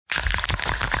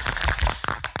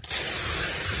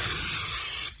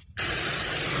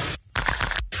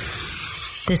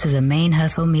This is a Main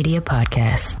Hustle Media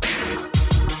podcast.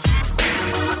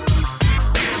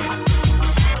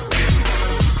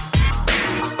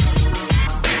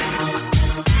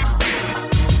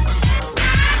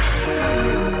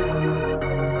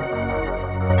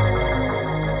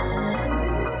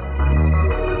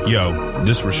 Yo,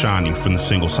 this is Rashani from the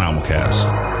Single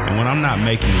Simulcast. And when I'm not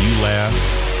making you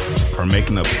laugh or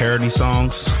making up parody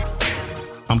songs,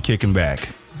 I'm kicking back,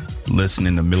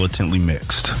 listening to Militantly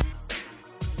Mixed.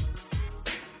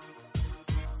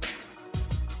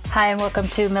 Hi, and welcome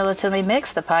to Militantly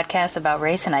Mixed, the podcast about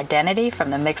race and identity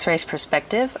from the mixed race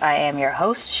perspective. I am your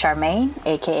host, Charmaine,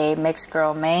 aka Mixed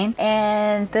Girl Maine,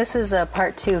 and this is a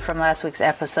part 2 from last week's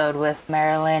episode with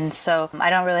Marilyn. So I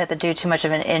don't really have to do too much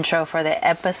of an intro for the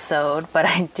episode, but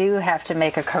I do have to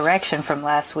make a correction from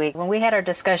last week. When we had our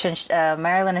discussion,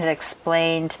 Marilyn had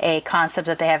explained a concept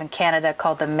that they have in Canada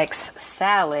called the mixed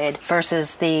salad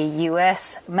versus the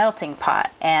U.S. melting pot,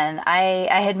 and I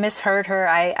had misheard her.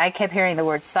 I kept hearing the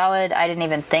word salad. I didn't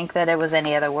even think that it was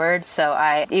any other word. So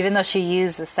even though she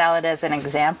used the salad as an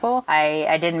example,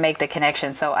 I didn't make the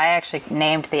connection. So I actually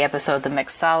named the episode the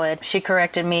mixed salad. She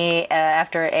corrected me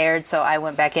after it aired. So I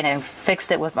went back in and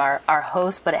fixed it with our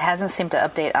host, but it hasn't seemed to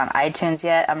update on iTunes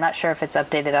yet. I'm not sure if it's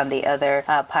updated on the other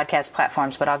podcast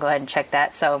platforms, but I'll go ahead and check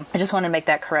that. So I just want to make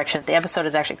that correction. The episode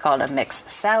is actually called a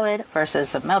mixed salad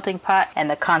versus the melting pot. And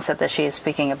the concept that she is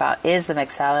speaking about is the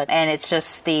mixed salad. And it's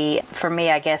just for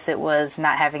me, I guess it was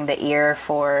not having the ear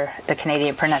for the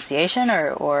Canadian pronunciation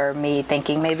or me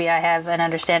thinking maybe I have an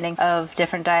understanding of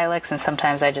different dialects, and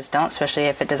sometimes I just don't, especially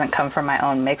if it doesn't come from my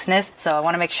own mixedness. So I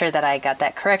want to make sure that I got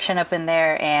that correction up in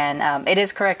there, and it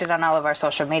is corrected on all of our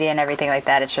social media and everything like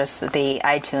that. It's just that the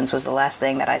iTunes was the last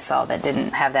thing that I saw that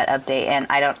didn't have that update, and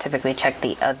I don't typically check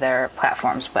the other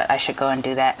platforms, but I should go and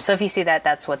do that. So if you see that,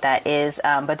 that's what that is.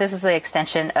 But this is the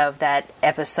extension of that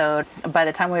episode. By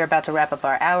the time we were about to wrap up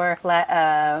our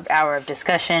hour of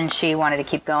discussion, she wanted to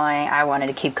keep going, I wanted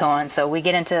to keep going, so we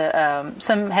get into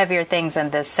some heavier things in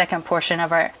the second portion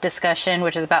of our discussion,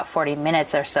 which is about 40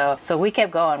 minutes or so. So we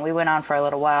kept going, we went on for a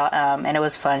little while, and it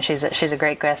was fun. She's a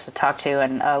great guest to talk to,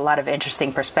 and a lot of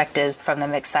interesting perspectives from the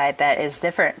mixed side that is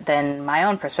different than my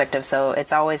own perspective. So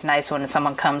it's always nice when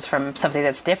someone comes from something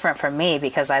that's different from me,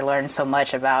 because I learned so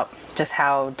much about just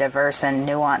how diverse and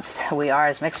nuanced we are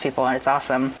as mixed people, and it's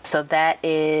awesome. So that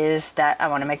is that. I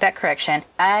want to make that correction.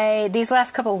 These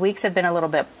last couple of weeks have been a little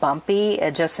bit bumpy,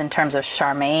 just in terms of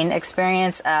Charmaine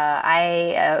experience.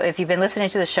 If you've been listening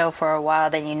to the show for a while,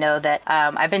 then you know that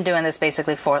I've been doing this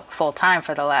basically full time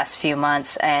for the last few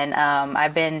months, and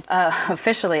I've been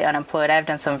officially unemployed. I've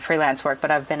done some freelance work,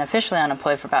 but I've been officially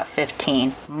unemployed for about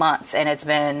 15 months, and it's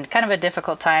been kind of a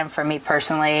difficult time for me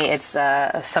personally. It's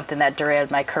something that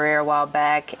derailed my career a while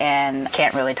back, and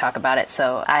can't really talk about it,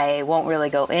 so I won't really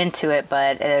go into it,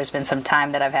 but there's been some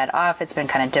time that I've had off. It's been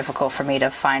kind of difficult for me to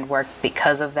find work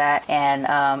because of that, and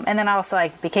then also I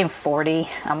became 40.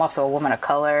 I'm also a woman of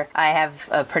color. I have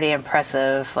a pretty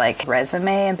impressive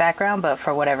resume and background, but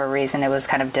for whatever reason it was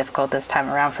kind of difficult this time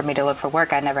around for me to look for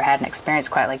work. I never had an experience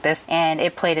quite like this, and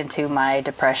it played into my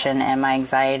depression and my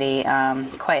anxiety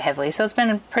quite heavily. So it's been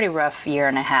a pretty rough year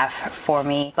and a half for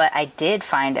me, but I did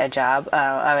find a job.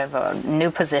 I have a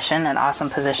new position, an awesome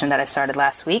position that I started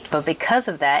last week, but because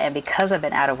of that, and because I've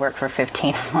been out of work for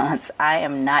 15 months, I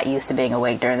am not used to being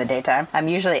awake during the daytime. I'm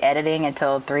usually editing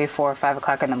until 3, 4, 5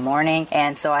 o'clock in the morning,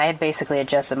 and so I had basically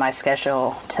adjusted my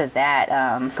schedule to that,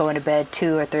 going to bed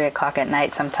 2 or 3 o'clock at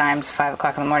night sometimes, 5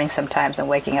 o'clock in the morning sometimes, and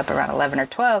waking up around 11 or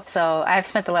 12. So I've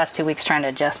spent the last 2 weeks trying to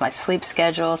adjust my sleep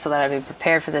schedule so that I'd be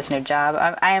prepared for this new job.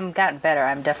 I am gotten better.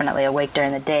 I'm definitely awake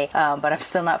during the day, but I'm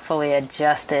still not fully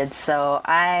adjusted. So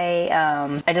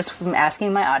I just am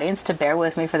asking my audience to bear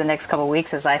with me for the next couple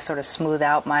weeks as I sort of smooth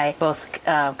out my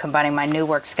combining my new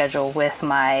work schedule with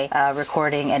my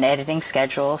recording and editing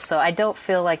schedule. So I don't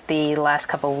feel like the last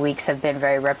couple of weeks have been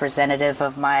very representative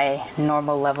of my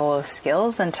normal level of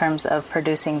skills in terms of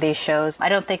producing these shows. I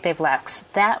don't think they've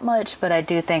lacked that much, but I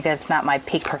do think that it's not my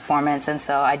peak performance, and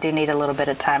so I do need a little bit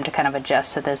of time to kind of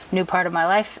adjust to this new part of my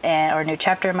life or new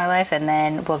chapter in my life, and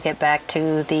then we'll get back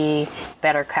to the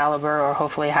better caliber or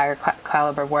hopefully higher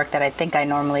caliber work that I think I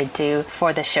normally do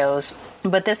for the shows.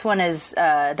 But this one is,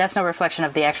 that's no reflection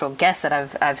of the actual guests that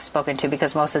I've spoken to,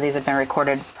 because most of these have been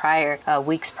recorded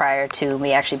weeks prior to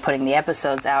me actually putting the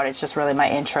episodes out. It's just really my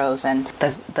intros and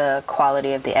the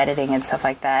quality of the editing and stuff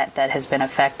like that has been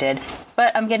affected.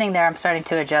 But I'm getting there. I'm starting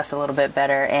to adjust a little bit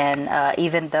better. And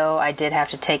even though I did have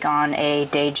to take on a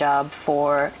day job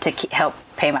to help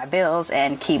pay my bills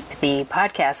and keep the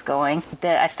podcast going,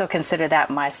 I still consider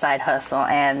that my side hustle.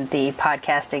 And the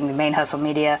podcasting, the Main Hustle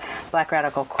Media, Black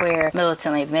Radical Queer,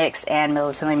 Militantly Mixed, and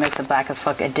Militantly Mixed the Black as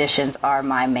Fuck editions are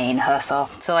my main hustle.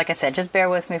 So like I said, just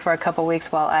bear with me for a couple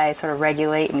weeks while I sort of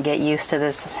regulate and get used to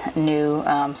this new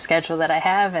schedule that I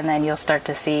have, and then you'll start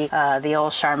to see the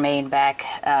old Charmaine back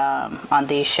on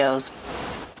these shows.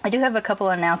 I do have a couple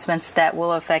announcements that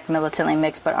will affect Militantly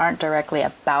Mixed but aren't directly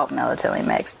about Militantly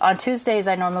Mixed. On Tuesdays,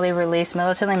 I normally release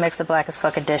Militantly Mixed the Black as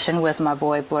Fuck edition with my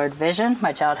boy Blurred Vision,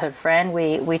 my childhood friend.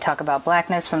 We talk about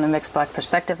blackness from the mixed black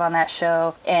perspective on that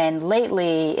show. And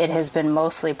lately, it has been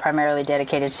primarily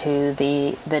dedicated to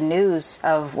the news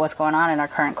of what's going on in our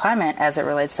current climate as it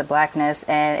relates to blackness.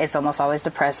 And it's almost always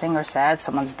depressing or sad.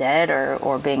 Someone's dead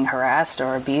or being harassed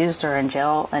or abused or in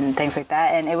jail and things like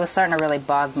that. And it was starting to really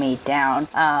bog me down.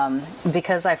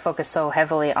 Because I focus so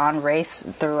heavily on race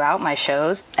throughout my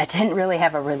shows, I didn't really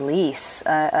have a release,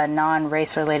 a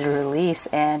non-race related release,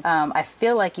 and I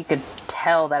feel like you could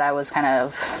tell that I was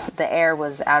the air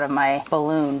was out of my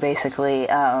balloon, basically.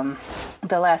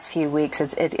 The last few weeks,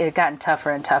 it gotten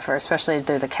tougher and tougher, especially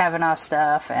through the Kavanaugh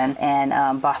stuff,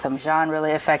 and Botham Jean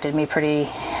really affected me pretty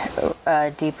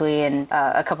deeply, and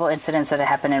a couple incidents that had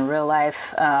happened in real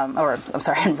life,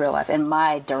 in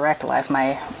my direct life,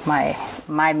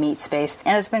 my meat space,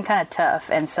 and it's been kind of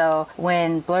tough. And so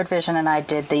when Blurred Vision and I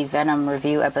did the Venom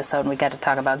review episode and we got to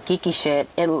talk about geeky shit,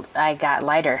 I got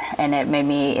lighter, and it made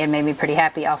me pretty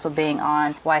happy. Also being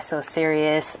on Why So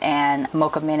Serious and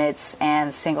Mocha Minutes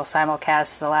and Single Simulcast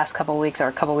the last couple weeks or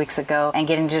a couple weeks ago, and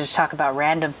getting to just talk about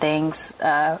random things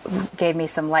gave me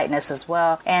some lightness as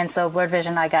well. And so Blurred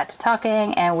Vision and I got to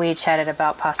talking, and we chatted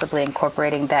about possibly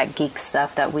incorporating that geek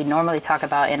stuff that we normally talk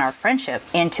about in our friendship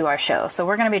into our show. So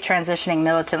we're going to be transitioning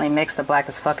Militantly Mixed the Black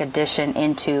as Fuck edition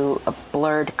into a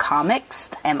Blurred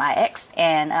Comics, MIX,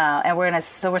 and we're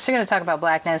still gonna talk about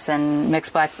blackness and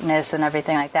mixed blackness and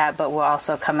everything like that, but we'll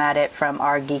also come at it from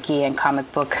our geeky and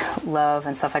comic book love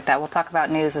and stuff like that. We'll talk about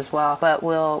news as well, but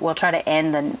we'll try to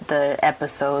end the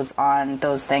episodes on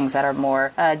those things that are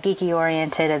more geeky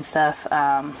oriented and stuff,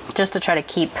 just to try to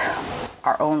keep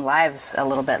our own lives a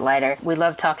little bit lighter. We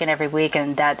love talking every week,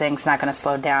 and that thing's not going to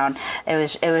slow down. It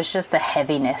was just the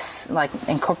heaviness, like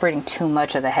incorporating too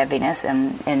much of the heaviness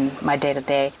in my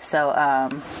day-to-day. So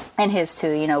and his too,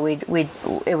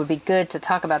 it would be good to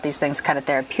talk about these things kind of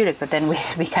therapeutic, but then we'd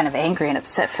be kind of angry and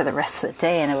upset for the rest of the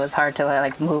day, and it was hard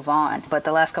to move on. But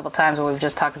the last couple times where we've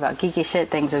just talked about geeky shit,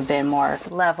 things have been more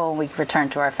level. We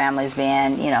returned to our families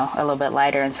being a little bit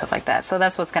lighter and stuff like that. So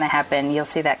that's what's going to happen. You'll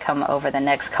see that come over the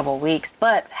next couple weeks.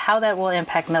 But how that will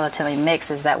impact Militantly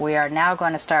Mixed is that we are now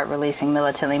going to start releasing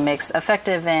Militantly Mixed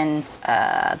effective in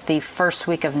the first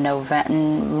week of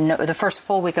November, the first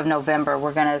full week of November.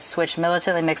 We're going to switch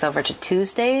Militantly Mixed over to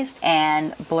Tuesdays,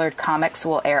 and Blurred Comics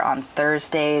will air on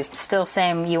Thursdays. Still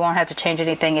same, you won't have to change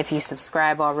anything if you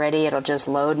subscribe already. It'll just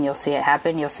load and you'll see it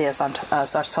happen. You'll see us on our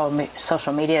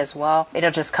social media as well.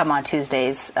 It'll just come on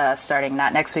Tuesdays starting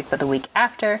not next week but the week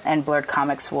after, and Blurred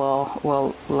Comics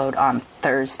will load on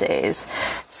Thursdays.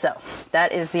 So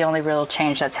that is the only real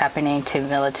change that's happening to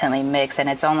Militantly Mixed, and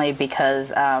it's only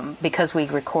because we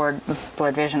record,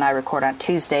 Blurred Vision and I record on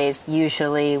Tuesdays.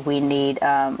 Usually we need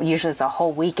usually it's a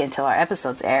whole week until our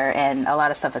episodes air, and a lot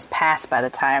of stuff has passed by the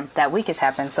time that week has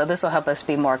happened. So this will help us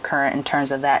be more current in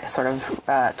terms of that sort of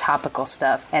topical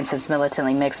stuff. And since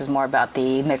Militantly Mixed is more about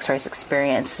the mixed race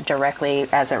experience directly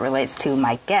as it relates to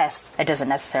my guests, it doesn't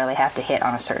necessarily have to hit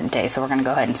on a certain day. So we're going to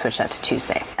go ahead and switch that to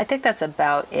Tuesday. I think that's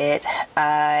about it.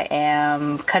 I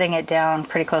am cutting it down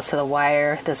pretty close to the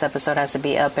wire. This episode has to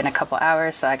be up in a couple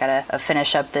hours, so I gotta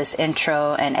finish up this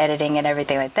intro and editing and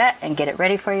everything like that and get it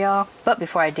ready for y'all. But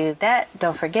before I do that,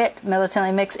 don't forget,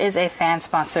 Militantly Mixed is a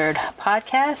fan-sponsored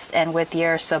podcast, and with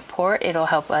your support, it'll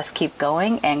help us keep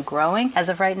going and growing. As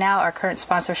of right now, our current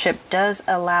sponsorship does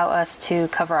allow us to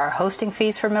cover our hosting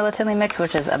fees for Militantly Mixed,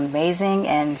 which is amazing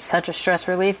and such a stress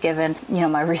relief given,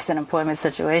 my recent employment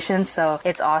situation. So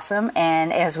it's awesome.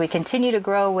 And as we continue to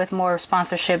grow with more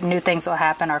sponsorship, new things will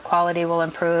happen. Our quality will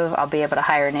improve. I'll be able to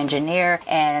hire an engineer,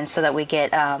 and so that we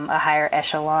get a higher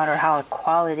echelon or higher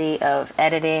quality of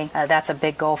editing. That's a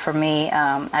big goal for me.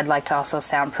 I'd like to also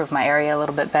soundproof my area a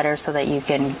little bit better so that you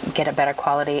can get a better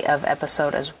quality of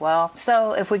episode as well.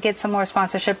 So if we get some more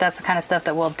sponsorship, that's the kind of stuff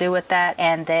that we'll do with that.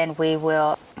 And then we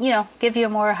will give you a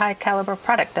more high caliber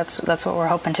product. That's what we're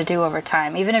hoping to do over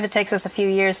time. Even if it takes us a few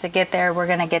years to get there, we're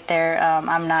going to get there.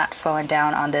 I'm not slowing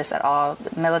down on this at all.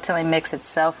 Militant Mix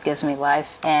itself gives me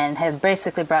life and has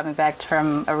basically brought me back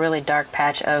from a really dark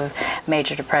patch of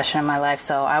major depression in my life.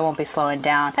 So I won't be slowing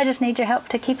down. I just need your help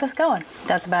to keep us going.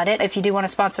 That's about it. If you do want to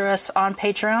sponsor us on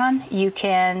Patreon, you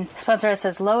can sponsor us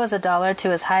as low as $1 to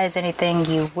as high as anything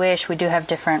you wish. We do have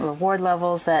different reward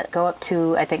levels that go up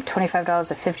to, I think,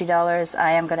 $25 or $50.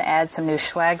 I am going to add some new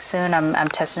swag soon. I'm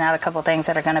testing out a couple things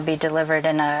that are going to be delivered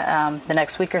in the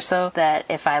next week or so, that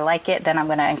if I like it, then I'm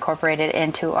going to incorporate it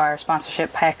into our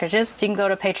sponsorship packages. So you can go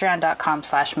to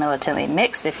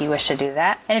patreon.com/militantlymix if you wish to do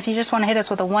that. And if you just want to hit us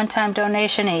with a one-time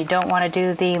donation and you don't want to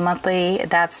do the monthly,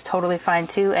 that's totally fine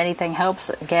too. Anything helps.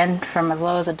 Again, from as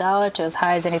low as $1 to as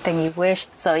high as anything you wish.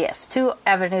 So yes, 2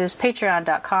 avenues,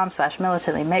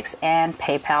 patreon.com/militantlymix and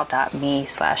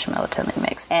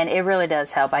paypal.me/militantlymix. And it really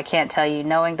does help. I can't tell you,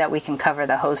 knowing that we can cover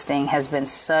the hosting has been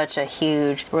such a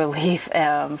huge relief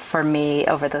for me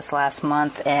over this last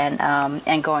month. And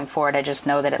going forward, I just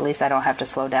know that at least I don't have to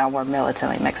slow down where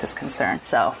Militantly Mix is concerned.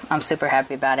 So I'm super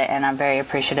happy about it, and I'm very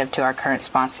appreciative to our current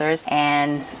sponsors,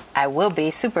 and I will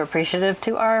be super appreciative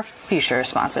to our future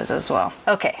sponsors as well.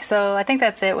 Okay, so I think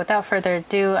that's it. Without further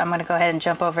ado, I'm going to go ahead and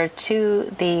jump over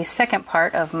to the second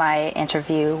part of my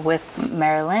interview with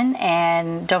Marilyn.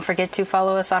 And don't forget to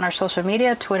follow us on our social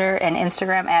media, Twitter and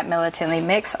Instagram at Militantly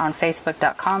Mix, on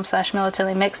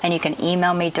Facebook.com/Militantly Mix. And you can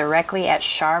email me directly at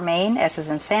Charmaine, S as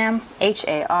in Sam,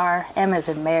 HAR, M as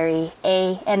in Mary,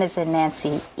 A, N as in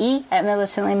Nancy, E, at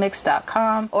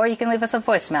militantlymix.com. Or you can leave us a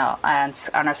voicemail on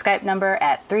our Skype number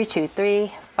at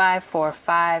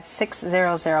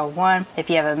 323-545-6001. If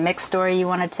you have a mix story you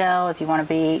want to tell, if you want to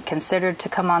be considered to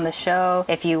come on the show,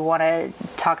 if you want to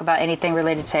talk about anything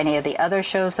related to any of the other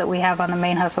shows that we have on the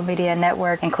Main Hustle Media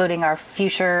Network, including our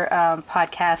future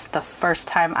podcast, The First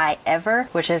Time I Ever,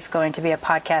 which is going to be a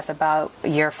podcast about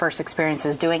your first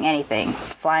experiences doing anything,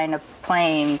 flying a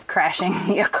plane, crashing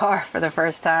a car for the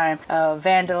first time,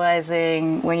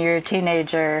 vandalizing when you're a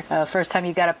teenager, first time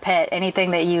you got a pet,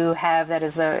 anything that you have that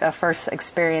is a first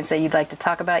experience that you'd like to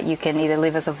talk about, you can either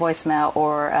leave us a voicemail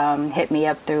or hit me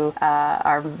up through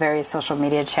our various social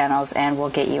media channels, and we'll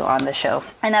get you on the show.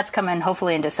 And that's coming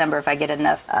hopefully in December if I get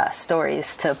enough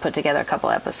stories to put together a couple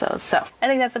episodes. So I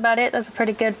think that's about it. That's a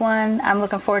pretty good one. I'm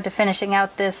looking forward to finishing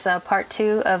out this part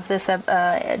 2 of this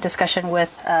discussion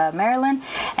with Marilyn,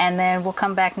 and then we'll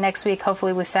come back next week.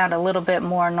 Hopefully we sound a little bit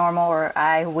more normal, or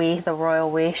the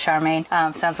royal we, Charmaine,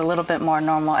 sounds a little bit more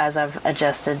normal as I've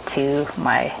adjusted to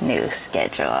my new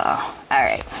schedule. All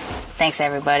right. Thanks,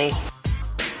 everybody.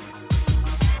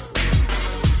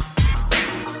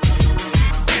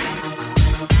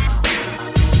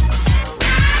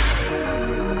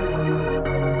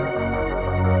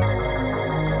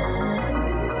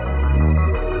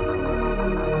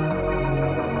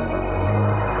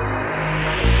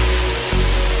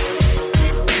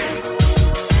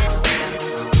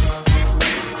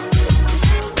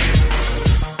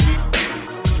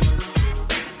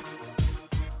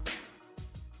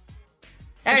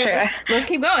 Let's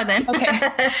keep going then.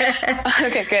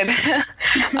 Okay, good.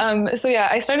 So yeah,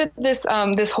 I started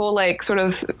this whole like sort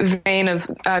of vein of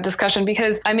discussion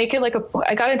because I make it like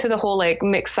I got into the whole like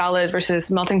mixed salad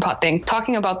versus melting pot thing,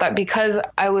 talking about that because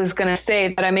I was gonna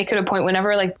say that I make it a point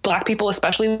whenever like Black people,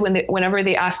 especially whenever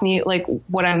they ask me like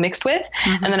what I'm mixed with,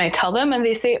 and then I tell them and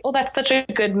they say, oh, that's such a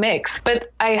good mix.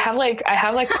 But I have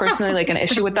personally like an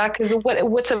issue with that because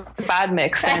what's a bad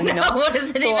mix? And what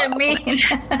does it even mean?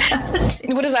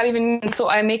 What does that even mean? So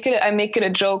I make it a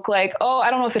joke like, oh,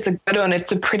 I don't know if it's a good one.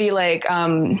 It's a pretty like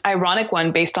ironic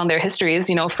one based on their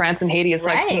histories. France and Haiti is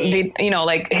like they,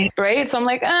 right. So I'm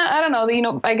like, I don't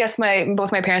know. I guess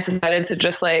both my parents decided to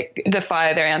just like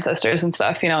defy their ancestors and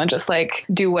stuff, and just like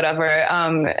do whatever.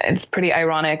 It's pretty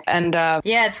ironic and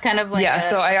yeah, it's kind of like a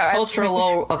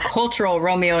cultural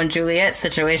Romeo and Juliet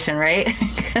situation, right?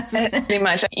 Pretty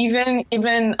much.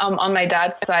 Even on my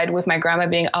dad's side, with my grandma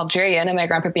being Algerian and my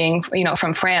grandpa being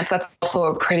from France, that's also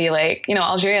a pretty like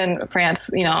Algeria and France,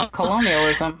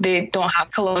 colonialism. They don't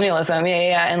have colonialism.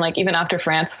 Yeah. And like even after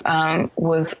France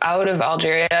was out of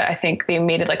Algeria, I think they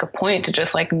made it like a point to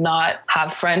just like not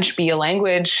have French be a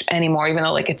language anymore, even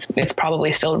though like it's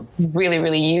probably still really,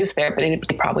 really used there, but they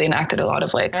probably enacted a lot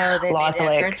of like laws to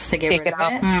like take it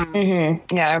out.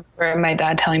 Mm-hmm. Yeah, I remember my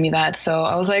dad telling me that. So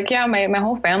I was like, yeah, my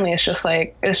whole family is just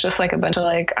like a bunch of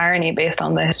like irony based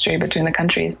on the history between the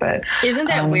countries. But isn't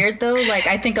that weird though? Like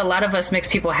I think a lot of us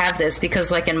mixed people have this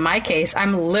because like in my case,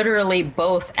 I'm literally me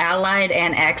both Allied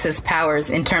and Axis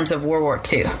powers in terms of World War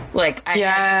II. Like, I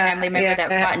had a family member that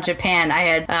fought in Japan. I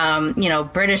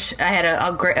had, British. I had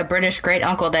a British great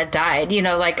uncle that died.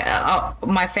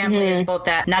 My family is both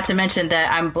that. Not to mention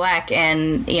that I'm Black,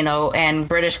 and and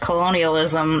British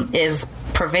colonialism is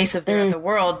pervasive throughout the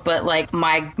world, but like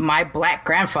my Black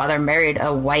grandfather married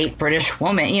a white British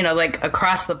woman. Like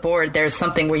across the board, there's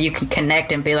something where you can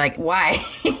connect and be like, why?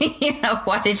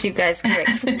 Why did you guys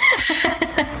mix?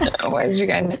 Why did you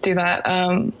guys do that?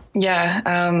 And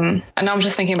now I'm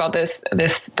just thinking about this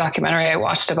documentary I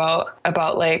watched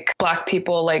about like Black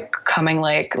people like coming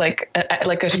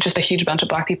just a huge bunch of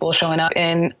Black people showing up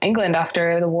in England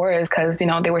after the wars, because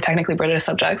they were technically British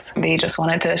subjects. They just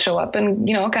wanted to show up and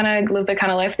kind of live the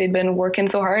kind of life they'd been working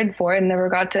so hard for and never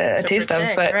got to taste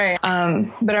of. But right.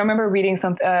 But I remember reading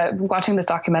watching this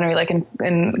documentary like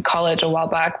in college a while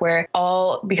back, where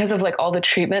because of like all the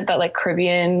treatment that like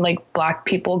Caribbean like Black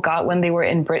people got when they were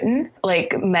in Britain,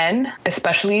 like men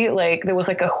especially, like there was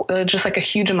like a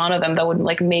huge amount of them that would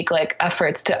like make like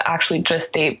efforts to actually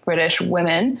just date British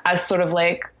women as sort of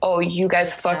like, oh, you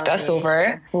guys fucked us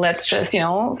over, let's just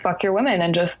fuck your women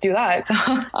and just do that.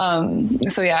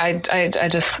 So yeah, I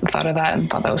just thought of that and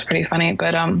thought that was pretty funny.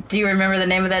 But do you remember the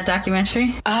name of that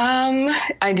documentary?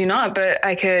 I do not, but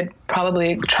I could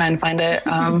probably try and find it.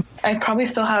 I probably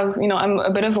still have, I'm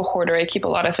a bit of a hoarder. I keep a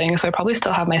lot of things, so I probably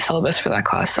still have my syllabus for that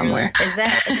class somewhere. Is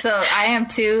that so? I am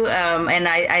too, and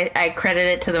I credit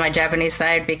it to my Japanese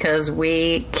side because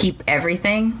we keep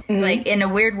everything like in a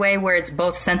weird way where it's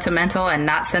both sentimental and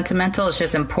not sentimental. It's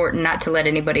just important not to let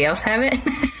anybody else have it.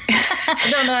 I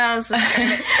don't know how else to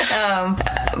describe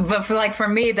it. But for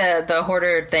me, the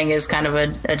hoarder thing is kind of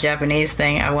a Japanese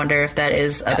thing. I wonder if that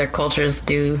is other cultures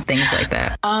do things like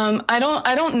that. I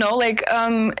don't know. Like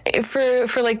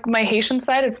for like my Haitian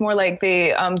side, it's more like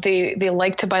they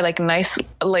like to buy like nice,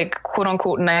 like quote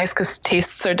unquote nice, because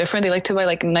tastes are different. They like to buy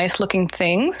like nice looking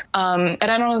things. And I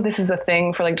don't know if this is a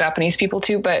thing for like Japanese people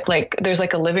too, but like there's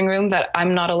like a living room that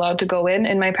I'm not allowed to go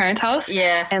in my parents' house.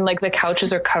 Yeah. And like the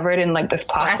couches are covered in like this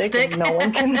plastic. And no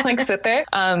one can like sit there.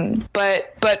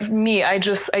 But me, I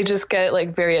just get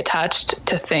like very attached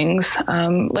to things.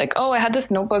 Like, oh, I had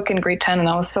this notebook in grade 10 and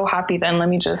I was so happy then. Let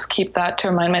me just keep that to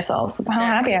remind myself of how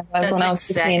happy I was when I was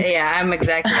 15. Yeah, I'm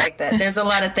exactly like that. There's a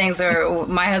lot of things where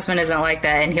my husband isn't like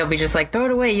that, and he'll be just like, throw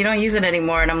it away, you don't use it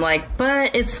anymore. And I'm like,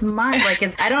 but it's mine. Like,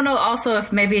 I don't know also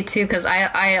if maybe too, because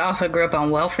I also grew up on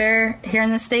welfare here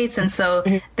in the States, and so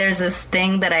there's this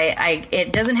thing that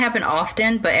it doesn't happen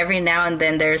often, but every now and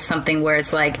then there's something where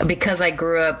it's like, because I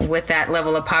grew up with that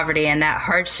level of poverty and that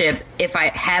hardship, if I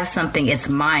have something, it's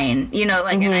mine, and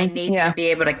I need to be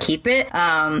able to keep it.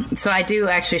 So I do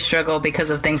actually struggle because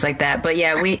of things like that. But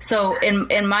yeah, so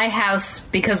in my house,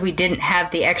 because we didn't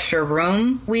have the extra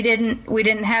room, we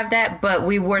didn't have that, but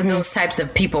we were those types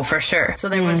of people for sure. So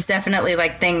there was definitely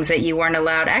like things that you weren't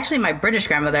allowed. Actually, my British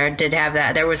grandmother did have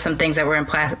that. There was some things that were in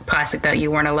plastic that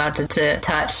you weren't allowed to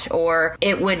touch, or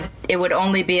it would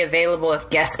only be available if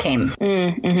guests came.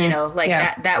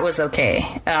 That was okay.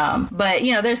 But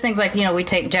there's things like, we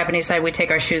take Japanese side, we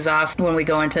take our shoes off when we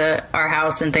go into our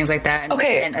house and things like that.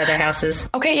 And other houses.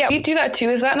 Okay. Yeah. We do that too.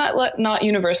 Is that not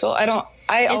universal?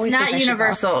 It's not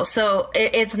universal. So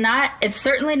it's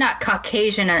certainly not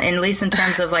Caucasian, at least in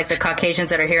terms of like the Caucasians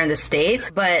that are here in the States.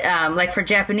 But like for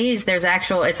Japanese,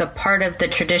 it's a part of the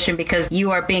tradition because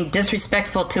you are being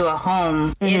disrespectful to a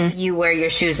home if you wear your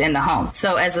shoes in the home.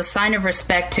 So as a sign of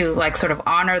respect to like sort of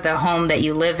honor the home that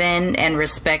you live in and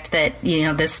respect that,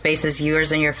 this space is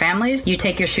yours and your family's, you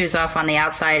take your shoes off on the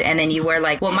outside and then you wear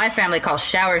like what my family calls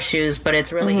shower shoes, but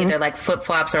it's really either like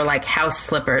flip-flops or like house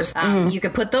slippers. You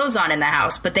could put those on in the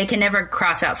house, but they can never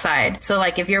cross outside. So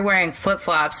like if you're wearing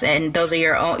flip-flops and those are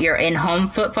your in-home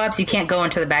flip-flops, you can't go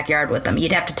into the backyard with them.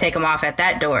 You'd have to take them off at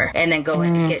that door and then go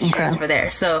in and get shoes for there.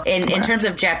 So in terms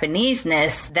of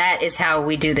Japanese-ness, that is how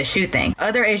we do the shoe thing.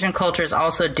 Other Asian cultures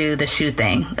also do the shoe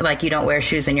thing. Like you don't wear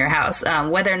shoes in your house.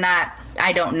 Whether or not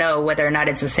I don't know whether or not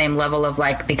it's the same level of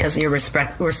like, because you're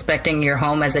respecting your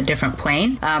home as a different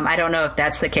plane. I don't know if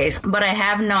that's the case, but I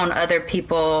have known other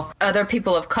people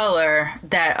of color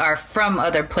that are from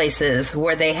other places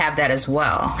where they have that as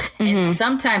well. And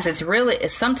sometimes it's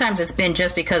been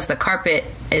just because the carpet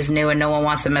is new and no one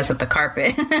wants to mess up the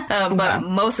carpet. But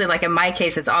mostly, like in my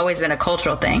case, it's always been a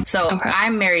cultural thing. So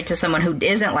I'm married to someone who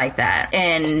isn't like that,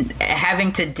 and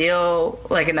having to deal,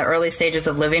 like in the early stages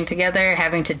of living together,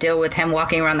 having to deal with him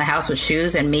walking around the house with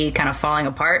shoes and me kind of falling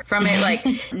apart from it.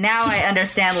 Like now I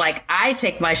understand, like I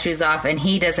take my shoes off and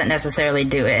he doesn't necessarily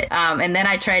do it. And then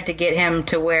I tried to get him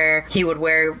to where he would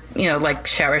wear, you know, like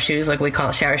shower shoes, like we call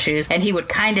it shower shoes, and he would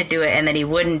kind of do it and then he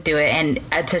wouldn't do it. And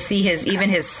to see even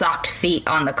his socked feet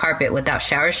on the carpet without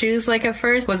shower shoes, like at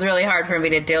first, was really hard for me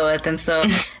to deal with. And so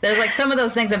there's like some of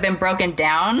those things have been broken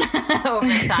down over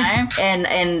time,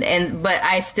 but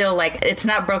I still, like, it's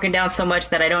not broken down so much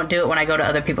that I don't do it when I go to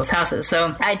other people's houses.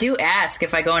 So I do ask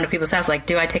if I go into people's house, like,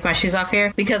 do I take my shoes off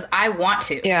here? Because I want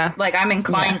to. Yeah. Like, I'm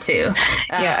inclined to.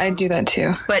 Yeah, I do that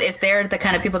too. But if they're the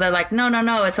kind of people that are like,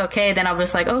 no, it's okay, then I'm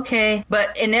just like, okay.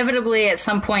 But inevitably, at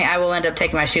some point, I will end up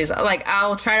taking my shoes off. Like,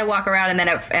 I'll try to walk around, and then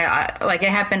like it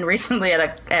happened recently at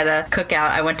a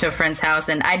cookout. I went to a friend's house,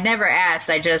 and I'd never asked.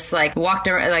 I just like walked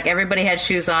around, like everybody had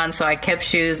shoes on, so I kept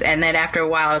shoes. And then after a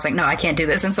while, I was like, no, I can't do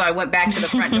this. And so I went back to the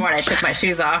front door and I took my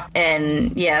shoes off.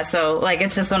 And yeah, so like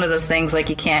it's just one of those things, like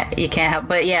you can't help.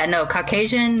 But yeah, no,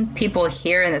 Caucasian people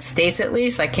here in the States, at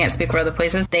least, I can't speak for other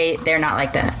places, they're not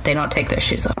like that. They don't take their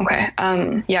shoes off. Okay.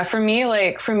 Yeah, for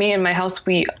me in my house,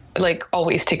 we like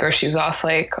always take our shoes off,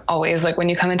 like always. Like when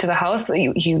you come into the house,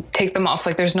 you take them off.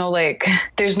 Like there's no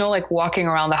walking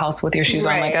around the house with your shoes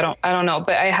on. Like I don't know,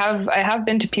 but I have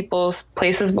been to people's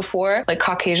places before, like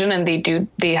Caucasian, and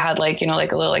they had like, you know,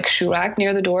 like a little like shoe rack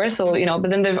near the door. So, you know,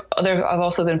 but then I've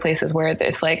also been places where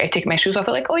it's like I take my shoes off.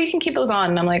 They're like, oh, you can keep those on,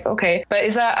 and I'm like, okay.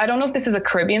 But I don't know if this is a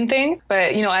Caribbean thing,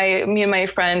 but you know, me and my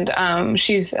friend,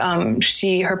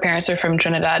 her parents are from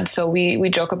Trinidad, so we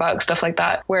joke about stuff like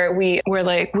that, where we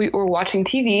were watching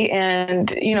TV and,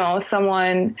 you know,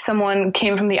 someone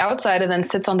came from the outside and then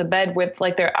sits on the bed with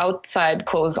like their outside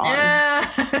clothes on.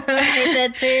 Yeah, I hate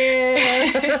that too.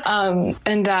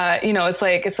 You know, it's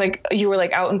like you were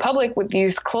like out in public with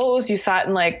these clothes. You sat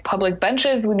in like public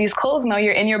benches with these clothes. Now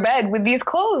you're in your bed with these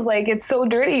clothes. Like it's so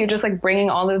dirty. You're just like bringing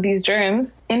all of these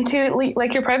germs into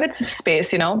like your private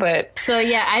space, you know. But so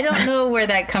yeah, I don't know where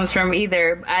that comes from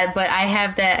either. But I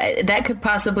have that could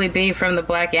possibly be from the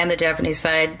Black and the Japanese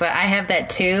side. But I have that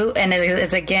too. And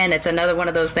it's another one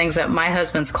of those things that my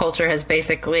husband's culture has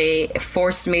basically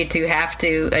forced me to have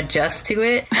to adjust to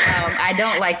it. I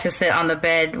don't like to sit on the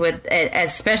bed with,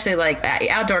 especially like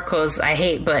outdoor clothes I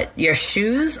hate, but your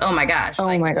shoes, oh my gosh. Oh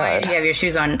my God. Why do you have your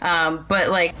shoes on? But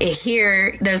like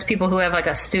here, there's people who have like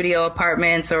a studio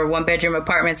apartments or 1-bedroom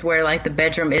apartments where like the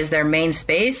bedroom is their main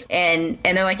space. And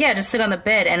they're like, yeah, just sit on the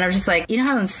bed. And I'm just like, you know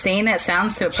how insane that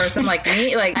sounds to a person like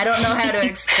me? Like, I don't know how to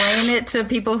explain it to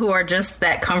people who are just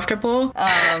that comfortable.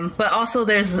 But also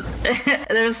there's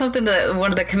something that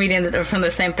one of the comedians from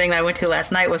the same thing that I went to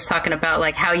last night was talking about,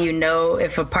 like how you know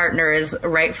if a partner is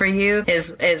right for you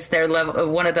is their level.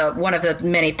 One of the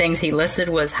many things he listed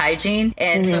was hygiene.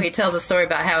 And so he tells a story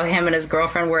about how him and his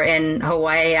girlfriend were in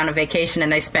Hawaii on a vacation,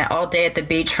 and they spent all day at the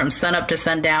beach from sunup to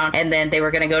sundown, and then they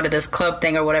were going to go to this club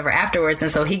thing or whatever afterwards.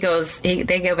 And so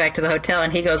they go back to the hotel,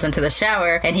 and he goes into the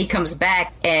shower, and he comes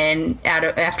back, and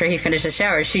after he finished the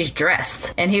shower, she's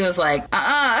dressed. And he was like,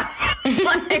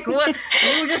 like, what?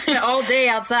 You just spent all day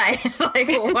outside. Like,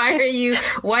 why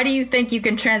do you think you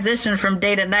can transition from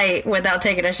day to night without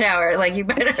taking a shower? Like, you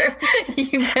better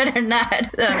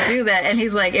not do that. And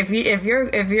he's like, if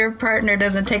your partner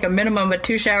doesn't take a minimum of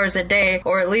 2 showers a day,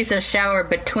 or at least a shower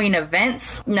between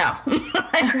events, no,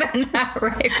 like, they're not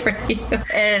right for you.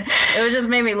 And it just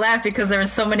made me laugh because there were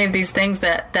so many of these things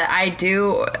that I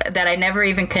do that I never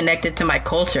even connected to my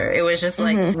culture. It was just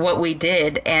like what we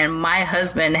did. And my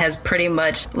husband has pretty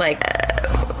much like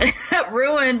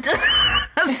ruined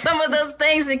some of those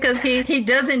things because he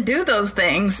doesn't do those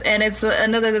things. And it's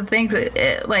another thing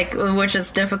that, which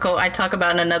is difficult. I talk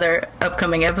about in another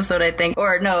upcoming episode, I think,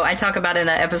 or no, I talk about in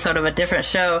an episode of a different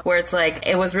show where it's like,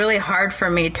 it was really hard for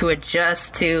me to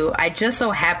adjust to, I just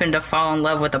so happened to fall in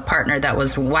love with a partner that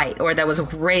was white or that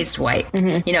was raised white.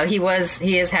 You know, he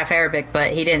is half Arabic,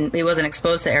 but he wasn't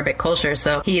exposed to Arabic culture.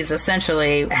 So he's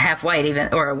essentially half white,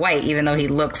 even though he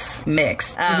looks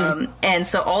mixed. And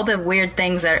so all the weird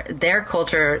things that their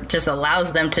culture just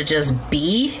allows them to just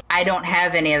be, I don't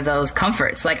have any of those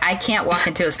comforts. Like, I can't walk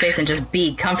into a space and just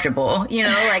be comfortable, you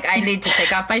know, like I need to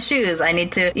take off my shoes. I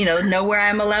need to, you know where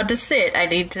I'm allowed to sit. I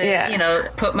need to, you know,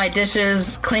 clean my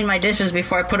dishes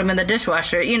before I put them in the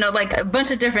dishwasher, you know, like a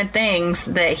bunch of different things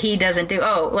that he doesn't do.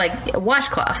 Oh, like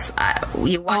washcloths.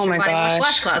 You wash your body with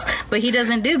washcloths, but he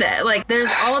doesn't do that. Like,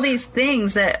 there's all these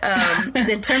things that,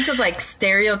 in terms of like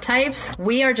stereotypes,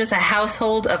 we are just a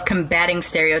household of combating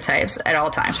stereotypes. at all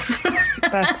times.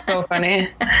 That's so funny.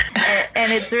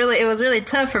 And it was really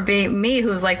tough for me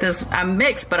who's like this, I'm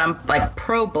mixed, but I'm like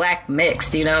pro-black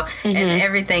mixed, you know, and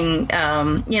everything,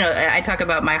 you know, I talk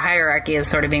about my hierarchy as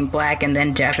sort of being black and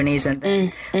then Japanese and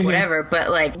then whatever,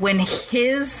 but like when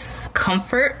his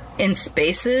comfort in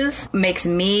spaces makes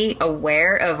me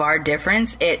aware of our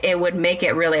difference, it would make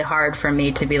it really hard for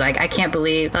me to be like, I can't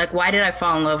believe, like, why did I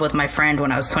fall in love with my friend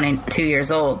when I was 22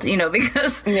 years old? You know,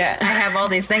 because I have all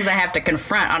these things I have to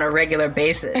confront on a regular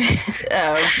basis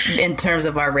in terms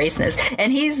of our raceness.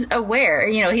 And he's aware,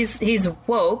 you know, he's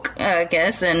woke, I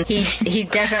guess, and he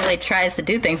definitely tries to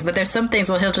do things, but there's some things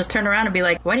where he'll just turn around and be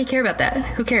like, why do you care about that?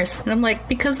 Who cares? And I'm like,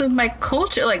 because of my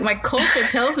culture. Like, my culture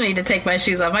tells me to take my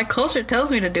shoes off. My culture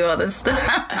tells me to do all this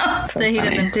stuff that he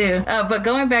doesn't do. But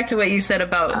going back to what you said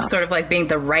about sort of like being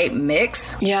the right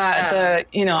mix. Yeah,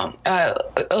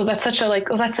 that's such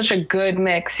a good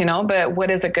mix, you know, but what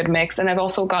is a good mix? And I've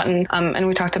also gotten, and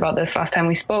we talked about this last time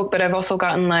we spoke, but I've also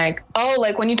gotten like, oh,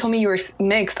 like when you told me you were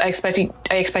mixed, I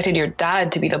expected your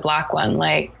dad to be the black one.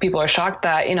 Like, people are shocked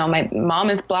that, you know, my mom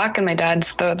is black and my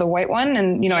dad's the white one.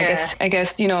 And, you know, I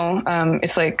guess, you know,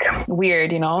 it's like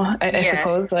weird, you know, I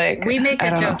suppose, like, we make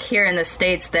the joke here in the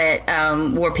States that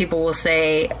where people will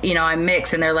say, you know, I'm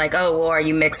mixed, and they're like, oh, well, are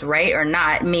you mixed right or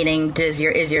not? Meaning, is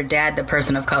your dad the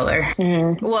person of color?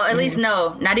 Well, at least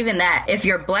no, not even that. If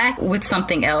you're black with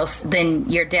something else, then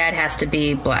your dad has to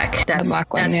be black. That's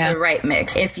the right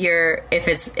mix. If you're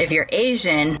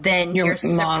Asian, then you're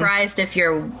surprised if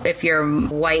you're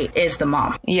white is the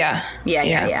mom.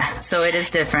 Yeah. So it is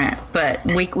different, but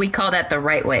we call that the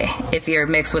right way. If you're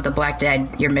mixed with a black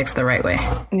dad, you're mixed the right way.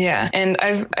 Yeah, and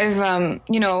I've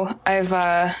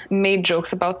made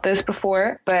jokes about this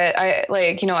before, but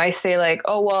I say like,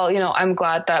 oh, well, you know, I'm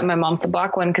glad that my mom's the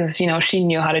black one because, you know, she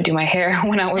knew how to do my hair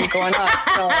when I was growing up.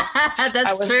 So that's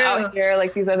I was true. out here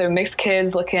like these other mixed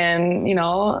kids looking, you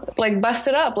know, like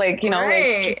busted up, like, you know,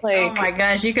 right. like just like, oh my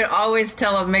gosh, you could always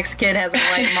tell a mixed kid has a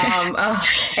white mom.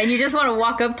 And you just want to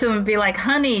walk up to him and be like,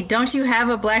 honey, don't you have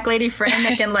a black lady friend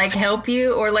that can like help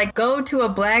you? Or like go to a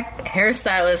black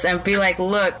hairstylist and be like,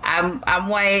 look, I'm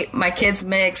white, my kid's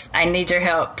mixed, I need your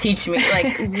help, teach me,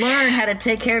 like learn how to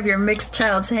take care of your mixed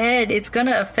child's head. It's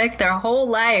gonna affect their whole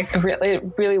life. It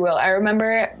really will. I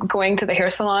remember going to the hair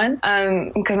salon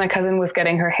because my cousin was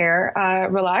getting her hair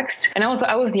relaxed, and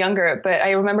I was younger, but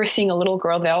I remember seeing a little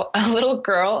girl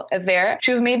there.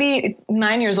 She was maybe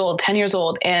 9 years old, 10 years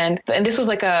old, and this was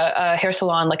like a hair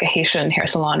salon, like a Haitian hair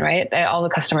salon, right? All the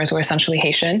customers were essentially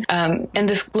Haitian, and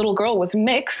this little girl was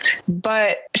mixed,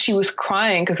 but she was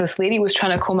crying because this lady was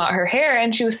trying to comb out her hair,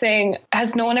 and she was saying,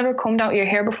 has no one ever combed out your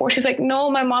hair before? She's like, no,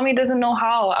 my mommy doesn't know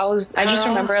how. I just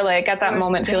remember like at that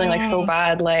moment feeling like so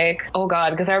bad, like, oh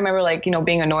God, because I remember like, you know,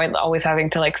 being annoyed, always having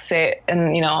to like sit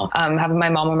and, you know, having my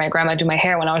mom or my grandma do my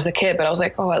hair when I was a kid, but I was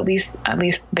like, oh, at least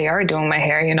they are doing my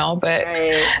hair, you know, but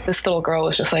this little girl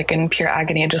was just like in pure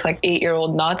agony, and just like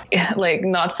 8-year-old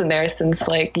knots in there since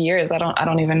like years. I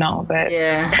don't even know, but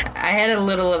yeah, I had a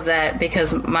little of that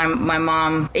because my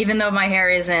mom, even though my hair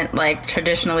isn't like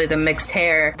traditionally the mixed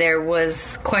hair, there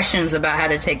was questions about how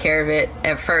to take care of it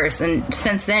at first, and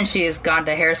since then she has gone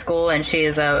to hair school and she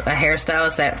is a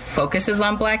hairstylist that focuses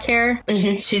on black hair.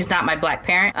 She's not my black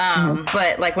parent,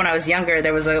 but like when I was younger,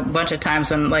 there was a bunch of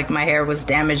times when like my hair was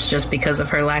damaged just because of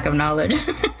her lack of knowledge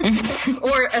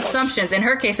or assumptions. In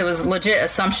her case, it was legit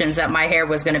assumptions that my hair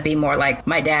was going to be more like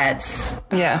my dad's.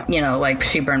 Yeah, you know, like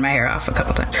she burned my hair off a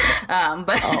couple times,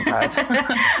 but oh God.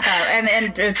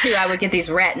 and too, I would get these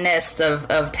rat nests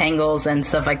of tangles and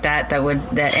stuff like that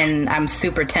and I'm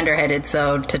super tender-headed,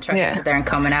 so to try to sit there and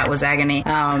comb it out was agony.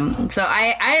 So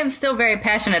I am still very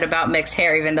passionate about mixed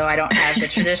hair, even though I don't have the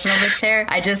traditional mixed hair.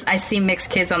 I see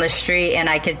mixed kids on the street, and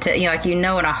I could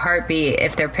in a heartbeat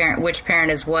if their parent, which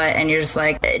parent is what, and you're just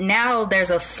like, now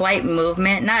there's a slight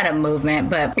movement, not a movement,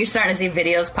 but you're starting to see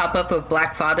videos pop up of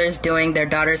black fathers doing their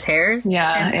daughters' hairs. And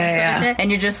stuff like that.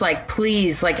 And you're just like,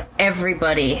 please, like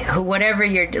everybody, whatever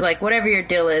your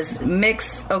deal is,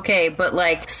 mix, okay, but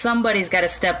like somebody's got to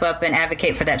step up and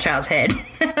advocate for that child's head.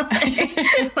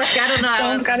 like I don't know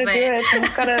how else to say it.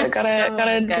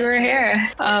 Someone's gotta do her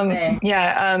hair. On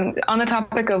the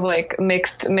topic of like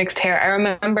mixed hair, I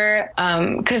remember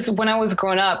because when I was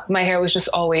growing up, my hair was just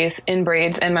always in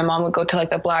braids, and my mom would go to like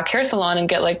the black hair salon and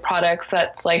get like products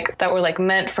that were like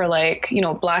meant for like, you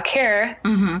know, black hair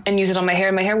and use it on my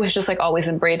hair. My hair was just like always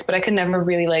in braids, but I could never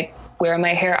really like wear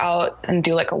my hair out and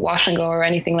do like a wash and go or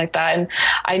anything like that. And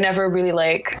I never really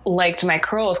liked my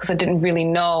curls because I didn't really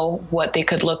know what they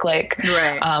could look like.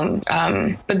 Right.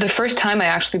 But the first time I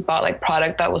actually bought like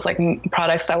products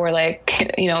that were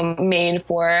like, you know, made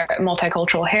for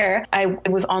multicultural hair,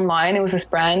 it was online. It was this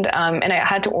brand, and I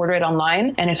had to order it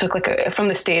online, and it took from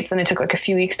the States, and it took like a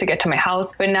few weeks to get to my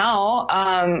house. But now,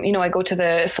 you know, I go to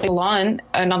the salon,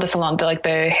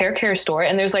 the hair care store,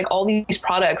 and there's like all these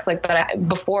products like that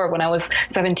before when I was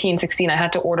 17, 16, I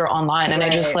had to order online. And I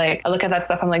just like, I look at that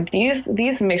stuff, I'm like,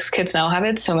 these mixed kids now have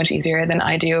it so much easier than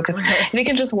I do, because they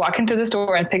can just walk into the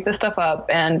store and pick this stuff up.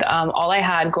 And all I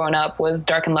had growing up was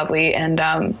Dark and Lovely, and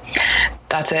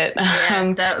that's it.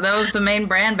 Yeah, that was the main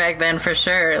brand back then for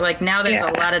sure. Like now there's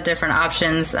a lot of different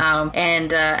options.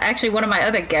 And actually one of my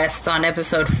other guests on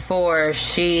episode 4,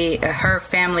 her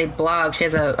family blog, she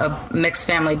has a mixed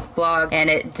family blog, and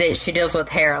she deals with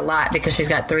hair a lot because she's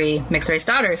got 3 mixed race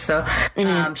daughters. So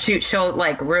she'll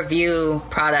like review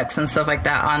products and stuff like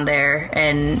that on there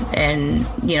and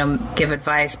you know, give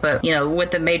advice. But you know,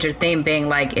 with the major theme being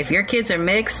like, if your kids are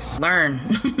mixed, learn.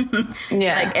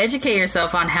 Like educate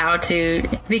yourself on how to,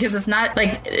 because it's not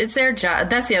like it's their job.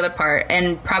 That's the other part.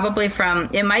 And probably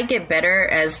it might get better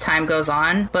as time goes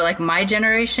on, but like my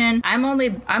generation,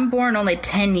 I'm born only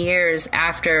 10 years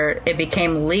after it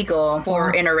became legal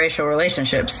for interracial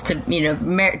relationships to, you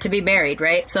know, to be married,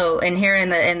 right? So, and here in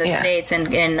the States, and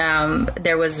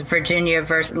there was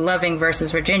Loving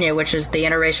versus Virginia, which is the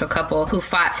interracial couple who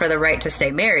fought for the right to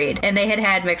stay married, and they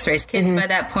had mixed race kids by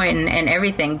that point and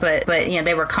everything, but you know,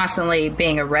 they were constantly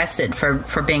being arrested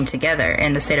for being together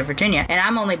in the state of Virginia. And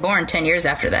I'm only born 10 years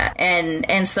after that,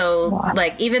 and so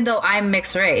like, even though I'm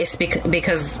mixed race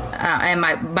because and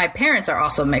my parents are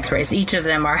also mixed race, each of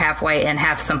them are half white and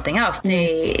half something else,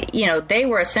 they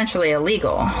were essentially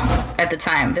illegal at the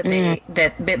time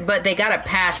but they got a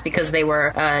pass because they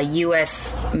were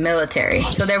U.S. military.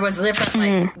 So there was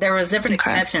different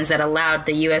exceptions that allowed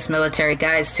the U.S. military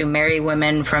guys to marry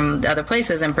women from other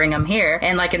places and bring them here.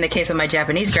 And like in the case of my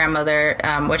Japanese grandmother,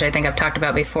 which I think I've talked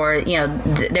about before, you know,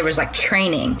 there was like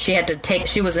training.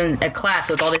 She was in a class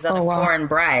with all these other foreign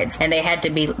brides, and they had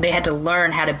to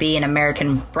learn how to be an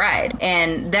American bride.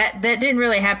 And that didn't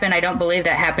really happen. I don't believe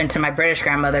that happened to my British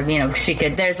grandmother. You know,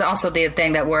 there's also the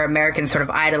thing that we're Americans sort of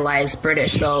idolize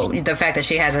British. So the fact that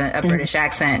she has a British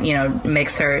accent, you know,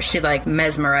 makes she like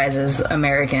mesmerizes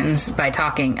Americans by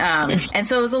talking. And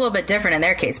so it was a little bit different in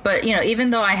their case. But, you know, even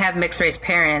though I have mixed race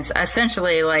parents,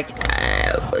 essentially like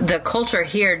the culture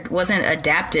here wasn't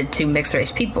adapted to mixed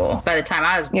race people by the time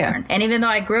I was born. And even though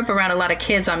I grew up around a lot of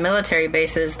kids on military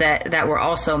bases that were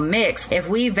also mixed, if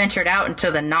we ventured out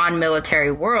into the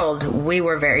non-military world, we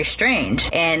were very strange.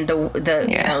 And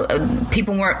you know,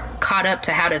 people weren't caught up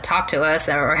to how to talk to us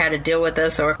or how to deal with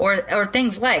us or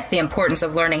things like the importance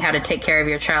of learning how to take care of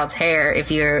your child's hair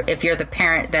if you're the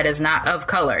parent that is not of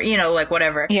color, you know, like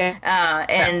whatever.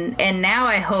 And now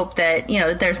I hope that, you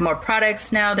know, there's more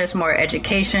products now, there's more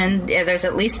education, there's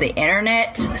at least the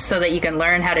internet so that you can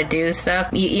learn how to do stuff.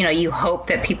 You know, you hope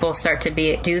that people start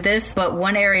to do this. But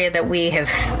one area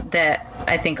that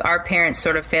I think our parents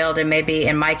sort of failed, and maybe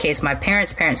in my case, my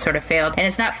parents' sort of failed. And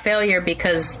it's not failure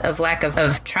because of lack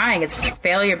of trying. It's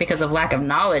failure because of lack of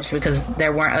knowledge, because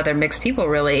there weren't other mixed people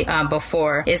really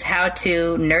before, is how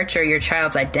to nurture your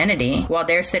child's identity while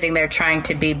they're sitting there trying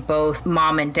to be both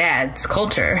mom and dad's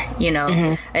culture. You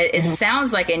know, it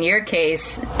sounds like in your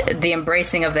case, the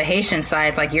embracing of the Haitian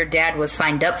side, like your dad was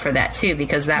signed up for that too,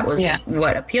 because that was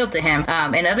what appealed to him.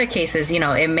 In other cases, you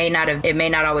know, it may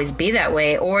not always be that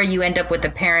way, or you end up with a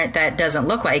parent that doesn't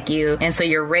look like you, and so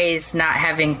you're raised not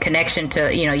having connection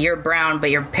to, you know, you're brown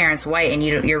but your parents white, and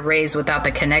you're raised without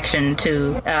the connection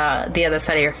to the other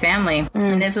side of your family.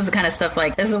 And this is the kind of stuff,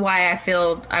 like, this is why I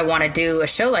feel I want to do a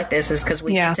show like this, is because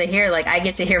we get to hear, like, I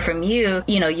get to hear from you,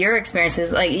 you know, your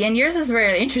experiences, like, and yours is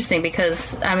very interesting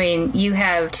because, I mean, you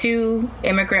have 2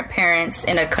 immigrant parents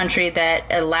in a country that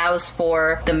allows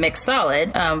for the mixed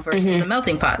solid versus the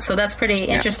melting pot. So that's pretty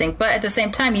interesting. But at the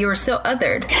same time, you were still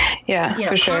othered. You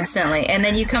know, constantly. And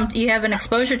then you have an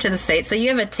exposure to the States, so you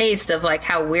have a taste of like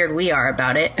how weird we are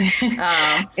about it. You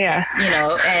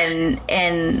know,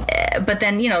 but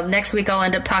then, you know, next week I'll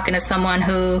end up talking to someone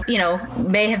who, you know,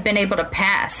 may have been able to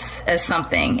pass as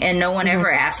something, and no one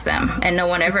ever asked them, and no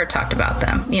one ever talked about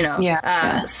them, you know.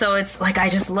 So it's like, I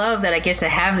just love that I get to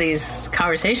have these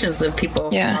conversations with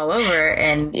people from all over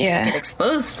and get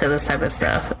exposed to this type of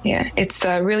stuff. It's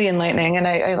really enlightening, and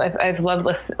I've loved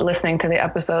listening to the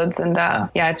episodes, And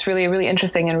yeah, it's really, really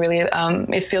interesting, and really,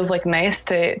 it feels like nice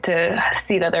to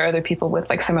see that there are other people with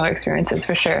like similar experiences,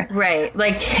 for sure. Right.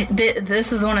 Like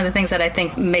this is one of the things that I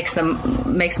think makes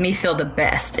me feel the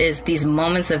best, is these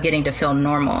moments of getting to feel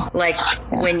normal. Like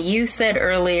when you said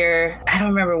earlier, I don't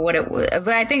remember what it was, but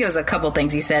I think it was a couple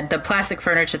things you said. The plastic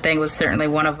furniture thing was certainly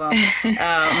one of them.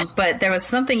 But there was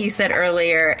something you said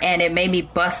earlier, and it made me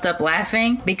bust up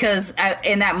laughing, because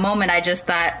in that moment I just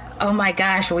thought, oh my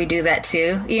gosh, we do that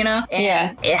too, you know?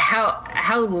 And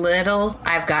how little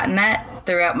I've gotten that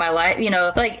throughout my life. You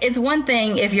know, like, it's one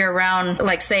thing if you're around,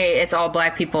 like, say it's all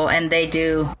black people and they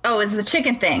do, it's the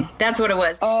chicken thing. That's what it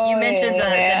was. You mentioned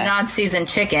the non-seasoned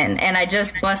chicken, and I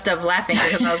just bust up laughing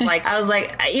because I was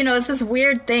like, you know, it's this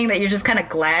weird thing that you're just kind of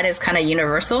glad is kind of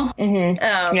universal.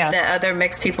 That other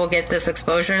mixed people get this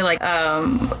exposure. Like,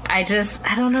 I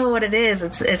don't know what it is.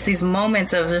 It's these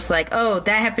moments of just like, oh,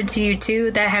 that happened to you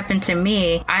too. That happened to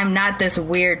me. I'm not this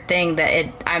weird thing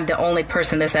that I'm the only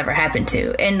person this ever happened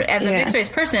to. And as a mixed race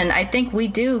person, I think we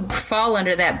do fall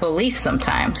under that belief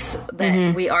sometimes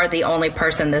that we are the only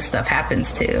person this stuff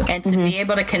happens to. And to be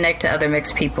able to connect to other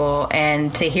mixed people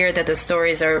and to hear that the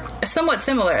stories are somewhat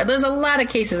similar. There's a lot of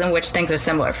cases in which things are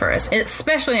similar for us,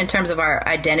 especially in terms of our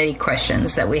identity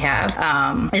questions that we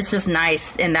have. It's just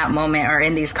nice in that moment or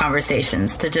in these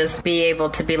conversations to just be able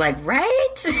to be like,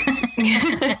 right?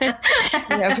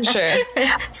 Yeah, for sure.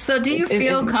 So do you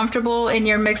feel comfortable in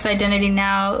your mixed identity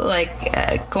now?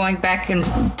 Like going back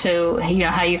to, you know,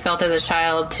 how you felt as a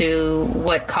child to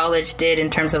what college did in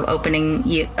terms of opening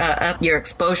you up your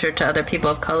exposure to other people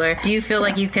of color. Do you feel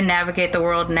like you can navigate the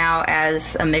world now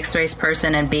as a mixed race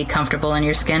person and be comfortable in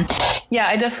your skin? Yeah,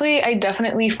 I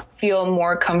definitely feel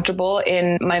more comfortable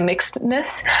in my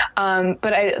mixedness.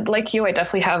 But I, like you, I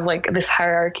definitely have like this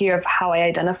hierarchy of how I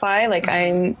identify. Like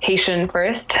I'm Haitian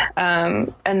first,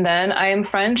 and then I am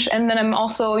French, and then I'm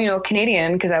also, you know,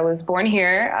 Canadian because I was born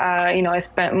here. You know, I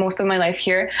spent most of my life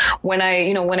here. When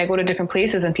I go to different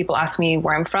places and people ask me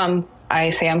where I'm from,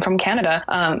 I say I'm from Canada.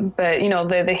 But, you know,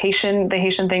 the Haitian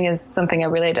thing is something I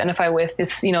really identify with.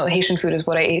 It's, you know, Haitian food is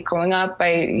what I ate growing up.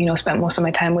 I, you know, spent most of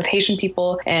my time with Haitian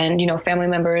people and, you know, family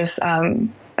members,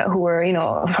 who were, you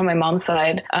know, from my mom's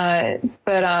side.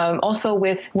 But also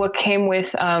with what came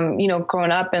with, you know, growing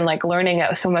up and like learning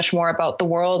so much more about the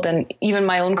world and even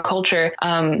my own culture.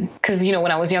 Cause, you know,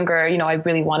 when I was younger, you know, I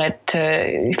really wanted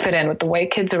to fit in with the white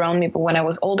kids around me. But when I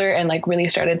was older and like really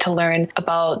started to learn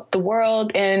about the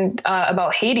world and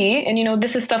about Haiti, and, you know,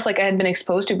 this is stuff like I had been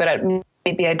exposed to, but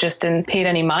maybe I just didn't pay it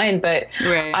any mind, but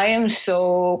I am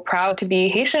so proud to be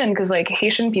Haitian because like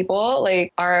Haitian people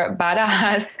like are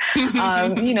badass,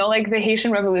 you know, like the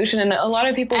Haitian Revolution, and a lot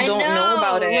of people don't know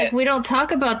about it. Like we don't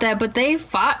talk about that, but they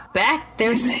fought back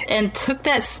there and took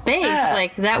that space.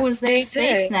 Like that was their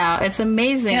space now. It's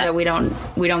amazing that we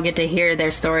don't get to hear their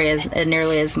story as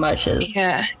nearly as much as.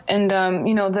 Yeah. And,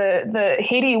 you know, the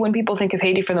Haiti, when people think of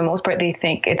Haiti for the most part, they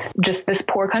think it's just this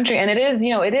poor country. And it is, you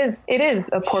know, it is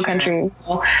a poor country.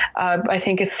 I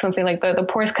think it's something like the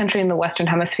poorest country in the Western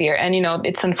Hemisphere. And, you know,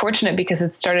 it's unfortunate because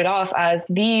it started off as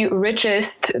the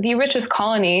richest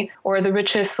colony, or the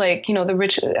richest, like, you know, the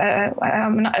rich,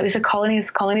 is it colony?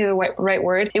 Is colony the right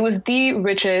word? It was the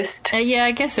richest. Yeah,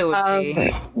 I guess it would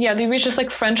be. Yeah, the richest,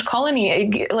 like, French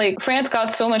colony. Like, France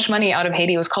got so much money out of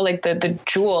Haiti. It was called, like, the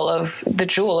jewel of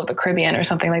the Caribbean or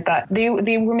something like that. They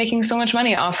were making so much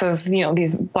money off of, you know,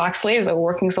 these black slaves that were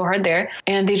working so hard there.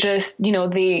 And they just, you know,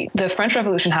 the French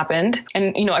Revolution happened.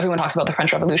 And, you know, everyone talks about the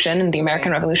French Revolution and the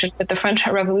American Revolution, but the French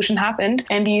Revolution happened.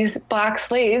 And these black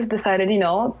slaves decided, you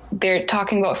know, they're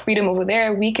talking about freedom over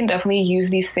there. We can definitely use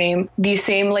these same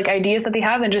like ideas that they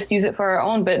have and just use it for our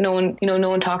own. But no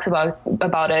one talks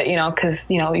about it, you know, because,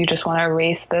 you know, you just want to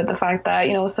erase the fact that,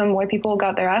 you know, some white people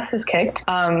got their asses kicked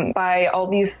by all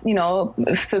these, you know,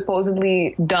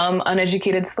 supposedly dumb,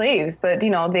 uneducated slaves. But, you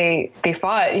know, they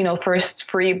fought, you know, first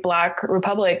free black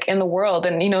republic in the world.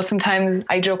 And, you know, sometimes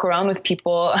I joke around with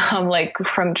people like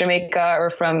from Jamaica or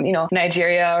from, you know,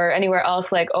 Nigeria or anywhere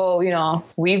else, like, oh, you know,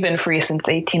 we've been free since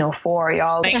 1804,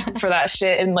 y'all, for that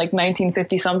shit in like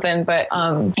 1950 something. But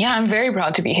yeah, I'm very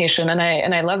proud to be Haitian, and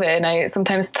I love it. And I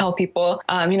sometimes tell people,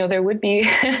 you know, there would be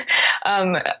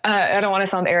I don't want to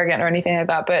sound arrogant or anything like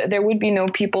that, but there would be no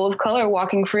people of color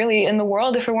walking freely in the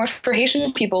world if it weren't for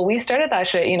Haitian people. We started that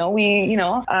shit, you know. We, you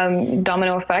know,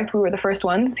 domino effect. We were the first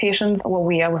ones. Haitians. Well,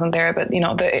 I wasn't there, but, you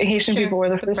know, the Haitian people were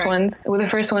the first ones. Were the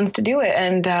first ones to do it,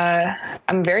 and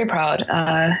I'm very proud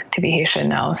to be Haitian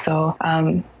now. So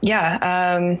But yeah,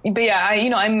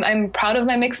 I'm proud of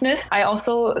my mixedness. I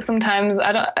also sometimes,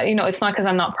 I don't, it's not because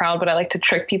I'm not proud, but I like to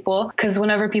trick people, because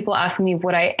whenever people ask me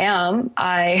what I am,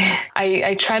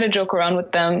 I try to joke around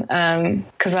with them,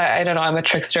 because I don't know, I'm a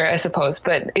trickster, I suppose.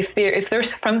 But if they're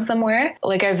from somewhere,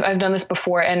 like I've done this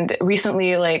before, and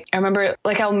recently, like I remember,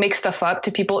 like I'll make stuff up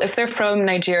to people. If they're from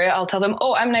Nigeria, I'll tell them,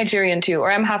 oh, I'm Nigerian too,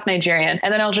 or I'm half Nigerian,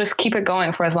 and then I'll just keep it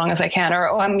going for as long as I can.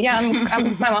 Or I'm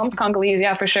my mom's Congolese,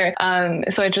 yeah, for sure.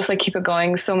 So I just like keep it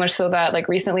going, so much so that like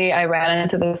recently I ran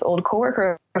into this old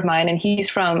coworker of mine, and he's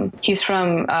from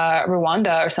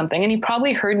Rwanda or something, and he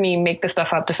probably heard me make this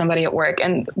stuff up to somebody at work.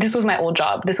 And this was my old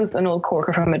job. This was an old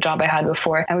coworker from a job I had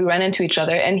before, and we ran into each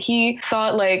other, and he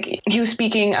thought like he was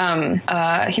speaking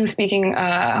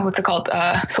what's it called,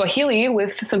 Swahili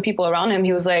with some people around him.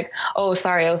 He was like, oh,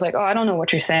 sorry. I was like, oh, I don't know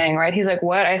what you're saying, right? He's like,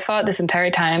 what? I thought this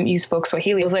entire time you spoke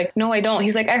Swahili. I was like, no, I don't.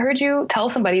 He's like, I heard you tell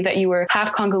somebody that you were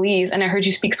half Congolese, and I heard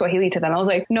you speak Swahili to them. I was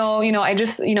like, no, I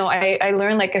just, I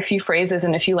learned like a few phrases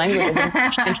and a few languages.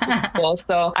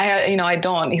 So I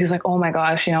don't. He was like, oh my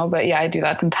gosh, but yeah, I do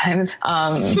that sometimes.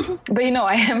 But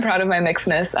I am proud of my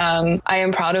mixedness. I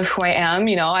am proud of who I am.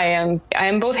 I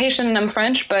am both Haitian and I'm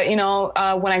French, but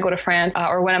when I go to France,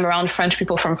 or when I'm around French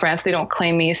people from France, they don't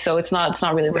claim me. So it's not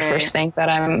really the first thing that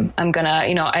I'm gonna,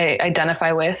 I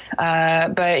identify with.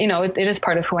 But it is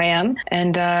part of who I am.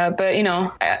 And, but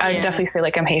I definitely say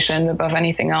like I'm Haitian above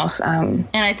anything else. And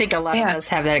I think a lot of us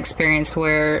have that experience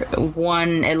where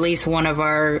at least one of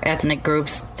our ethnic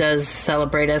groups does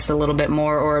celebrate us a little bit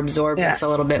more or absorb us a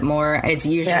little bit more. It's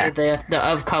usually the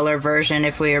of color version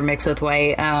if we are mixed with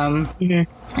white.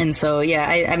 And so,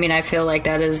 I mean, I feel like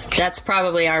that's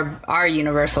probably our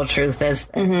universal truth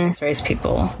as mixed race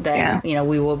people, that,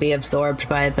 we will be absorbed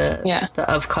by the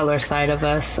of color side of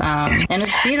us. And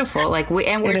it's beautiful. Like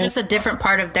we're just a different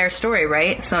part of their story,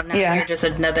 right? So now you're just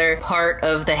another part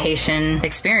of the Haitian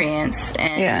experience.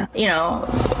 And,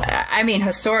 I mean,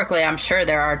 historically, I'm sure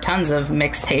there are tons of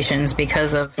mixed Haitians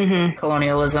because of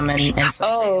colonialism and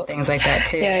things like that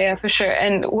too. Yeah, for sure.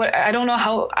 And I don't know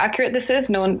how accurate this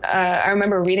is. I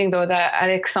remember reading though that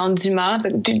Alexandre Dumas,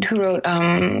 the dude who wrote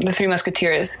the Three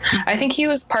Musketeers, I think he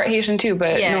was part Haitian too,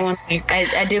 but no one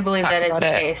I do believe that is the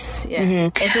case.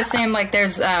 It's the same, like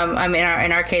there's I mean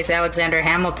in our case, Alexander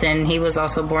Hamilton, he was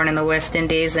also born in the West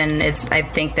Indies, and I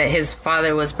think that his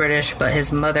father was British, but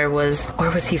his mother was,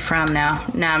 where was he from now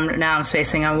I'm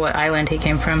spacing on what island he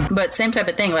came from, but same type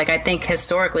of thing. Like I think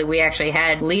historically we actually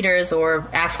had leaders or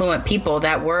affluent people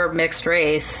that were mixed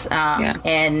race,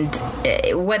 and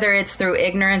whether it's through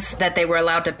ignorance that they were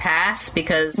allowed to pass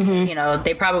because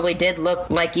they probably did look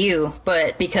like you,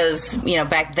 but because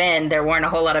back then there weren't a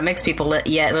whole lot of mixed people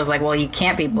yet, it was like, well, you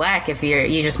can't be black if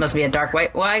you just must be a dark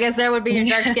white. Well, I guess there would be your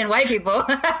dark skinned white people.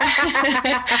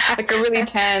 Like a really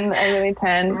tan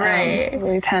right,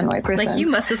 really tan white person. Like you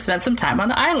must have spent some time on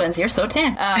the islands. You're so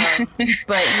tan.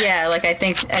 But like I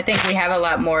think we have a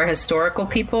lot more historical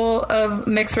people of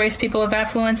mixed race people of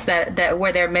affluence that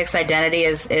where their mixed identity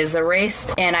is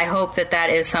erased, and I hope that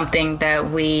is something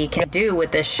that we can do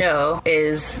with this show,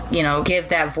 is give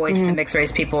that voice to mixed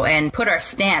race people and put our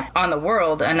stamp on the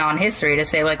world and on history to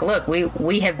say like, look,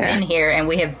 we have been here and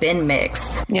we have been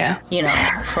mixed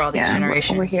for all these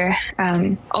generations. We're here.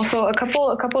 Also a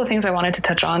couple of things I wanted to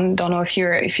touch on. Don't know if you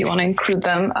want to include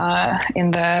them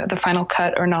in the final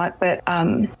cut or not, but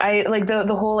I like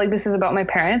the whole, like, this is about my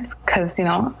parents because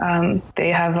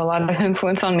they have a lot of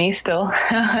influence on me still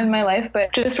in my life,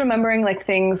 but just remembering like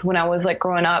things when I was like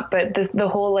growing up, but the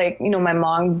whole like my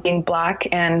mom being black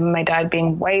and my dad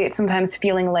being white, sometimes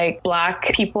feeling like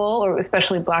black people, or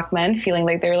especially black men, feeling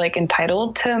like they're like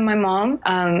entitled to my mom,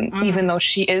 even though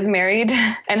she is married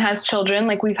and has children.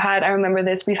 Like we've had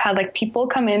like people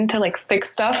come in to like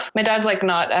fix stuff. My dad's like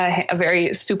not a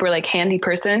very super like handy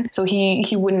person, so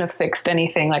he wouldn't have fixed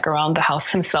anything like around the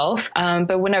house himself.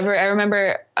 But whenever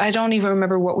I don't even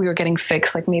remember what we were getting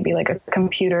fixed, like maybe like a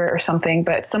computer or something,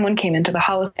 but someone came into the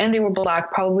house and they were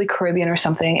black, probably Caribbean or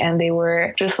something, and they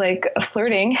were just like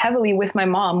flirting heavily with my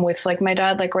mom, with like my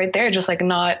dad like right there, just like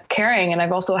not caring. And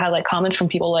I've also had like comments from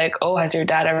people like, oh, has your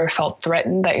dad ever felt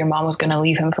threatened that your mom was going to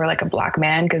leave him for like a black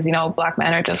man, because black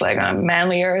men are just like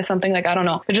manlier or something, like I don't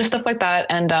know, but just stuff like that.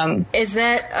 And is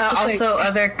that also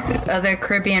like, other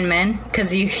Caribbean men?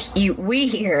 Because we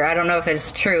hear, I don't know if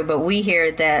it's true, but we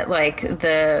hear that like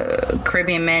the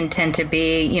Caribbean men tend to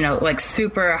be, you know, like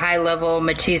super high level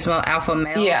machismo alpha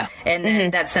male. Yeah. And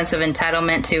then that sense of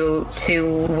entitlement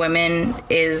to women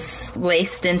is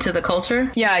laced into the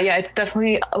culture. Yeah. It's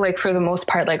definitely like for the most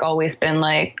part, like always been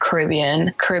like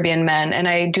Caribbean men. And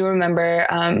I do remember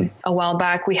a while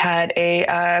back we had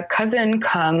a cousin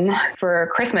come for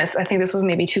Christmas. I think this was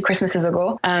maybe 2 Christmases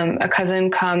ago. A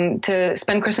cousin come to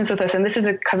spend Christmas with us. And this is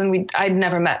a cousin I'd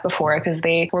never met before because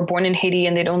they were born in Haiti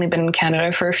and they'd only been in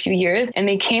Canada for a few years. And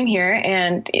they came here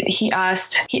and he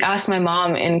asked my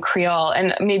mom in Creole,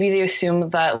 and maybe they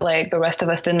assumed that like the rest of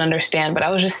us didn't understand, but I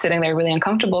was just sitting there really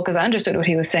uncomfortable because I understood what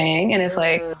he was saying. And it's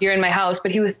like, you're in my house,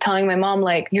 but he was telling my mom,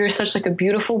 like, you're such like a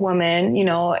beautiful woman, you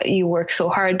know, you work so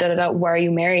hard, da da da. Why are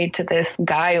you married to this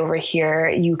guy over here?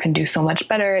 You can do so much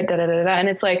better, da da da da. And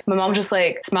it's like, my mom just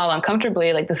like smiled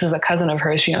uncomfortably, like this is a cousin of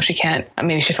hers, you know, she can't,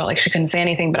 maybe she felt like she couldn't say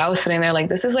anything, but I was sitting there like,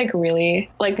 this is like really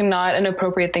like not an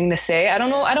appropriate thing to say. I don't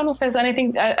know if there's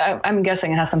anything, I'm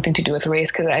guessing it has something to do with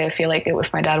race, because I feel like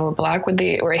if my dad were black,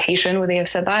 or Haitian, would they have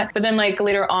said that? But then like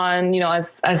later on, you know,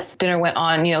 as dinner went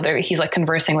on, you know, he's like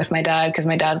conversing with my dad, because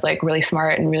my dad's like really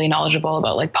smart and really knowledgeable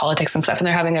about like politics and stuff, and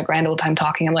they're having a grand old time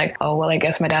talking. I'm like, oh well, I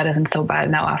guess my dad isn't so bad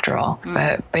now after all.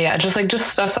 But yeah,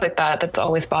 just stuff like that's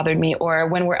always bothered me. Or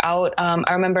when we're out,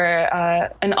 I remember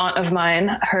an aunt of mine,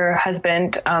 her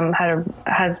husband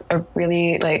has a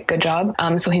really like good job,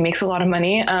 so he makes a lot of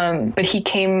money, but he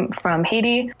came from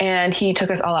Haiti and he took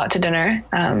us all out to dinner,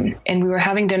 and we were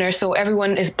having dinner, so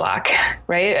everyone is black,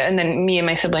 right? And then me and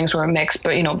my siblings were mixed,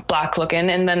 but you know, black looking,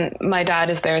 and then my dad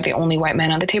is there, the only white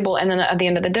man on the table. And then at the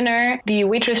end of the dinner, the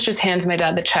waitress just hands my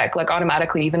dad the check, like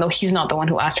automatically, even though he's not the one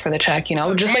who asked for the check, you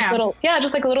know.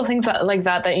 Like little things like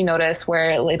that you notice,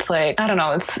 where it's like, I don't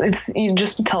know, it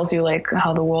just tells you like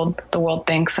how the world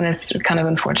thinks, and it's kind of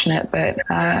unfortunate. But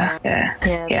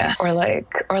yeah. Or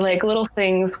like little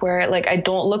things where like I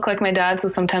don't look like my dad, so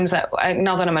sometimes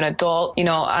now that I'm an adult, you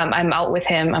know, I'm out with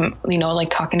him, I'm, you know, like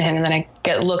talking to him, and then I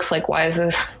get looks like, why is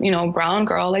this, you know, brown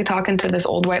girl like talking to this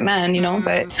old white man, you know?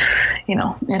 But you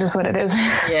know, it is what it is.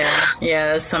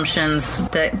 Yeah, assumptions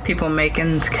that people make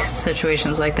in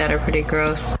situations like that are pretty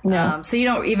gross. So you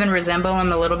don't even resemble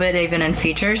him a little bit, even in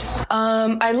features?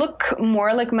 I look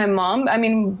more like my mom. I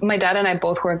mean, my dad and I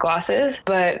both wear glasses,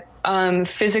 but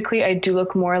physically I do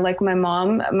look more like my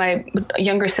mom. My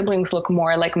younger siblings look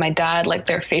more like my dad, like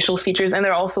their facial features, and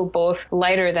they're also both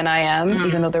lighter than I am,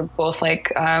 even though they're both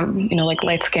like you know, like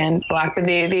light skinned black, but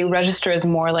they register as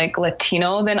more like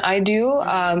Latino than I do.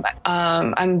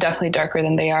 I'm definitely darker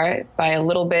than they are by a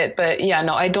little bit, but yeah,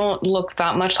 no, I don't look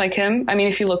that much like him. I mean,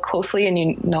 if you look closely and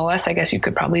you know us, I guess you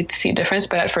could probably see a difference,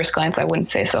 but at first glance I wouldn't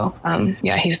say so.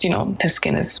 Yeah, he's, you know, his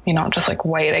skin is, you know, just like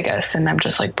white, I guess, and I'm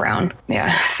just like brown.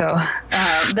 Yeah, so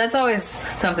that's always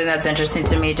something that's interesting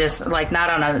to me, just like not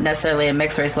on necessarily a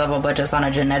mixed race level, but just on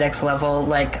a genetics level.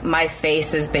 Like my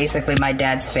face is basically my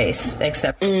dad's face,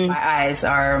 except for my eyes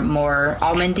are more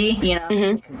almondy, you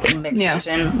know, mixed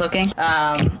Asian looking.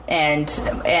 And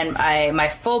my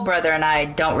full brother and I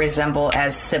don't resemble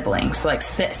as siblings. Like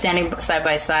standing side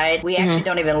by side, we actually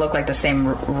don't even look like the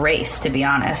same race, to be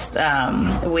honest.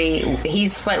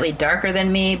 He's slightly darker than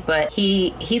me, but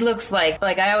he looks like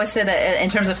I always say that in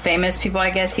terms of famous people,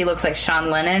 I guess he looks like Sean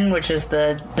Lennon, which is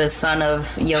the son of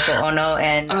Yoko Ono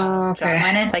and John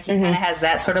Lennon. Like he kind of has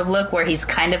that sort of look where he's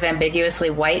kind of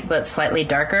ambiguously white but slightly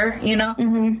darker, you know?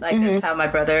 That's how my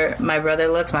brother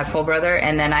looks, my full brother.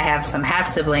 And then I have some half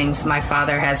siblings. My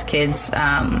father has kids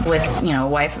with, you know, a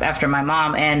wife after my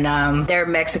mom, and they're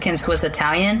Mexican, Swiss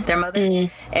Italian, their mother.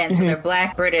 And so they're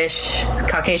black, British,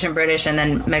 Caucasian British, and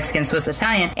then Mexican, Swiss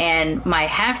Italian. And my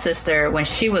half sister, when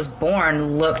she was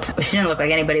born, she didn't look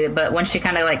like anybody, but when she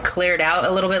kind of like cleared out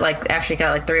a little bit, like after she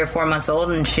got like 3 or 4 months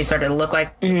old and she started to look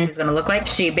like she was going to look like,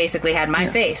 she basically had my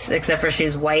face, except for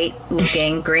she's white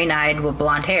looking, green eyed with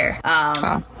blonde hair.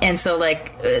 And so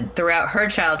like throughout her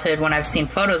childhood, when I've seen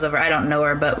photos of her, I don't know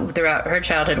her, but throughout her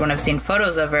childhood, when I've seen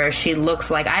photos of her, she looks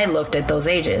like I looked at those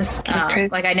ages.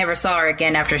 Like I never saw her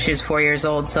again after she was 4 years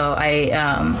old. So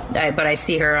but I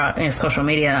see her on social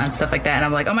media and stuff like that, and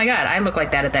I'm like, oh my god, I look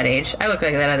like that at that age. I look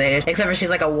like that at that age, except for she's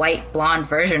like a white blonde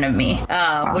version of me,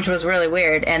 which was really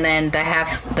weird. And then the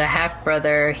half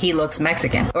brother, he looks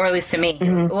Mexican, or at least to me.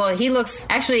 Well, he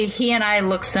and I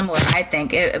look similar. I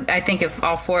think if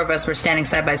all 4 of us were standing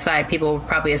side by side, people would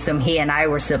probably assume he and I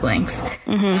were siblings,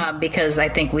 because I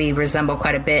think we resemble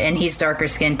quite a bit, and he's darker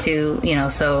skinned too, you know,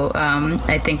 so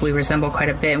I think we resemble quite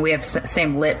a bit, and we have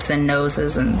same lips and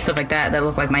noses and stuff like that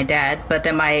look like my dad. But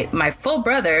then my full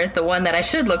brother, the one that I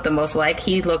should look the most like,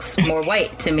 he looks more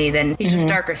white to me than he's just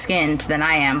darker skinned than I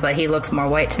I am, but he looks more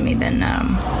white to me than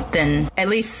at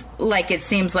least, like, it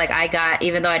seems like I got,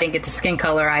 even though I didn't get the skin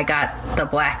color, I got the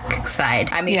black side.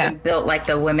 I'm even built like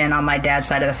the women on my dad's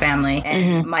side of the family.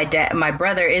 And my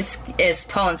brother is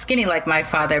tall and skinny like my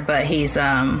father, but he's,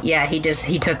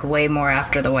 he took way more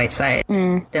after the white side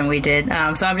than we did.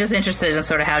 So I'm just interested in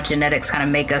sort of how genetics kind of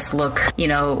make us look, you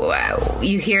know,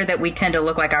 you hear that we tend to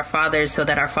look like our fathers so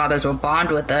that our fathers will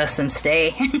bond with us and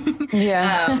stay.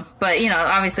 But, you know,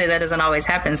 obviously that doesn't always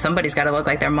happen. Somebody's got to look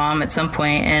like their mom at some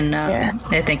point. And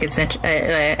I think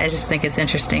I just think it's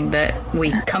interesting that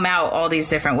we come out all these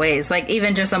different ways. Like,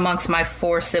 even just amongst my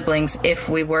 4 siblings, if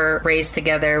we were raised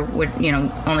together, you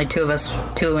know, only 2 of us,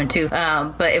 2 and 2.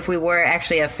 But if we were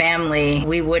actually a family,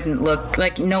 we wouldn't look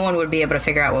like, no one would be able to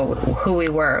figure out who we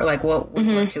were, like what we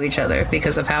were to each other,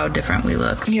 because of how different we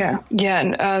look.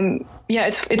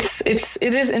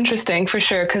 It is interesting for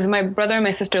sure, because my brother and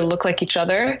my sister look like each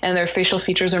other and their facial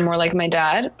features are more like my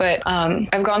dad. But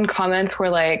I've gotten comments where,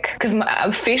 like, because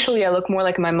facially I look more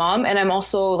like my mom, and I'm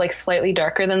also like slightly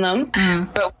darker than them.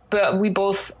 But we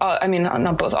both,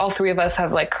 not both, all 3 of us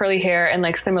have like curly hair and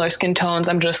like similar skin tones.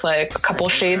 I'm just like a couple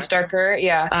shades darker.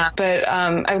 But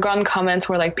I've gotten comments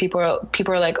where like people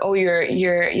are like, oh, you're,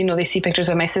 you know, they see pictures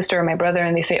of my sister or my brother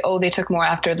and they say, oh, they took more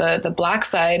after the black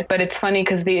side. But it's funny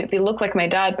because they look like my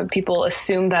dad, but people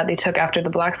assume that they took after the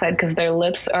black side because their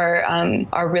lips are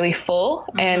really full.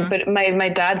 But my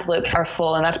dad's lips are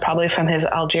full, and that's probably from his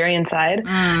Algerian side.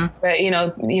 But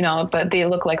but they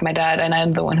look like my dad, and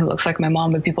I'm the one who looks like my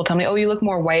mom. But people tell me, oh, you look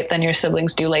more white than your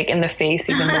siblings do, like in the face,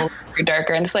 even though you're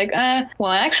darker. And it's like,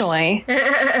 well, actually.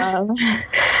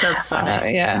 That's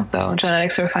funny. So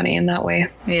genetics are funny in that way.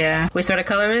 Yeah. We sort of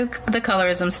covered the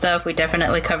colorism stuff. We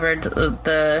definitely covered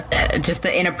just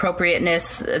the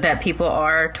inappropriateness that people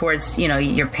are towards, you know,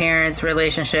 your parents'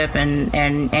 relationship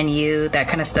and you, that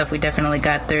kind of stuff we definitely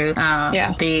got through.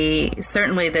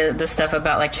 Certainly the stuff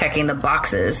about like checking the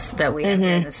boxes that we have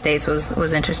here in the States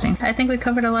was interesting. I think we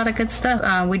covered a lot of good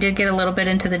stuff. We did get a little bit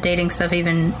into the dating stuff,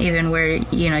 even where,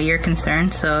 you know, you're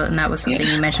concerned. So, and that was something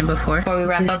you mentioned before. Before we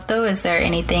wrap up, though, is there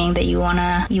anything that you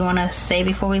wanna say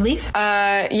before we leave?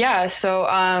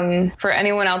 So for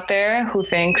anyone out there who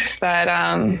thinks that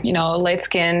you know,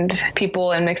 light-skinned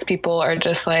people and mixed people are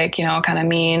just like, you know, kind of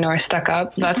mean or stuck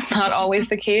up, that's not always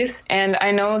the case. And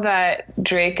I know that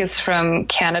Drake is from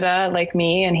Canada like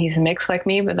me, and he's mixed like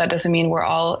me, but that doesn't mean we're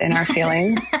all in our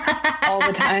feelings all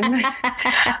the time.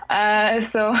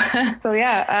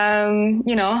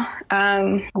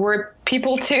 We're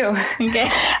people too. Okay.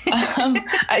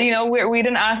 You know, we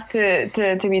didn't ask to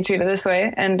be treated this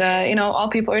way, and you know, all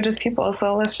people are just people.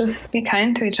 So let's just be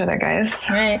kind to each other, guys.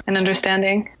 Right. And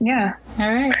understanding. Yeah. All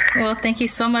right. Well, thank you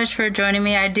so much for joining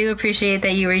me. I do appreciate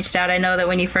that you reached out. I know that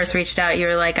when you first reached out, you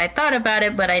were like, I thought about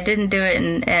it, but I didn't do it,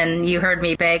 and you heard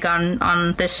me beg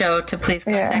on the show to please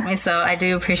contact me. So I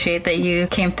do appreciate that you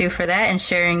came through for that and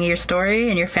sharing your story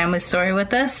and your family's story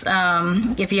with us.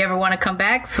 If you ever want to come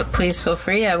back, please feel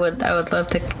free. I would love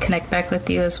to connect back with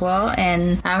you as well.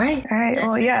 And all right.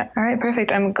 Well, yeah. All right.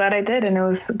 Perfect. I'm glad I did. And it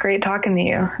was great talking to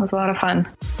you. It was a lot of fun.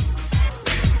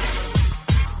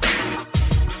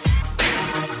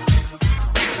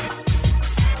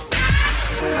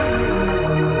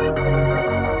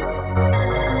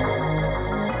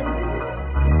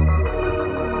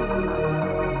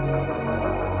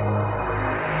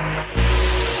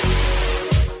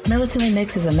 Militantly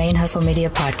Mixed is a Main Hustle Media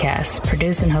podcast,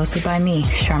 produced and hosted by me,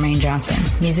 Charmaine Johnson.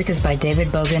 Music is by David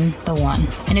Bogan, The One.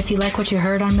 And if you like what you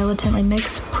heard on Militantly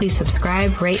Mixed, please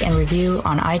subscribe, rate, and review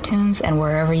on iTunes and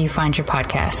wherever you find your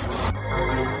podcasts.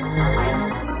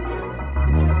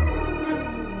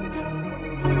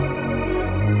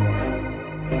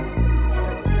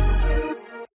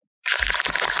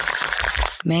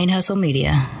 Main Hustle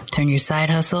Media. Turn your side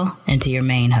hustle into your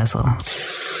main hustle.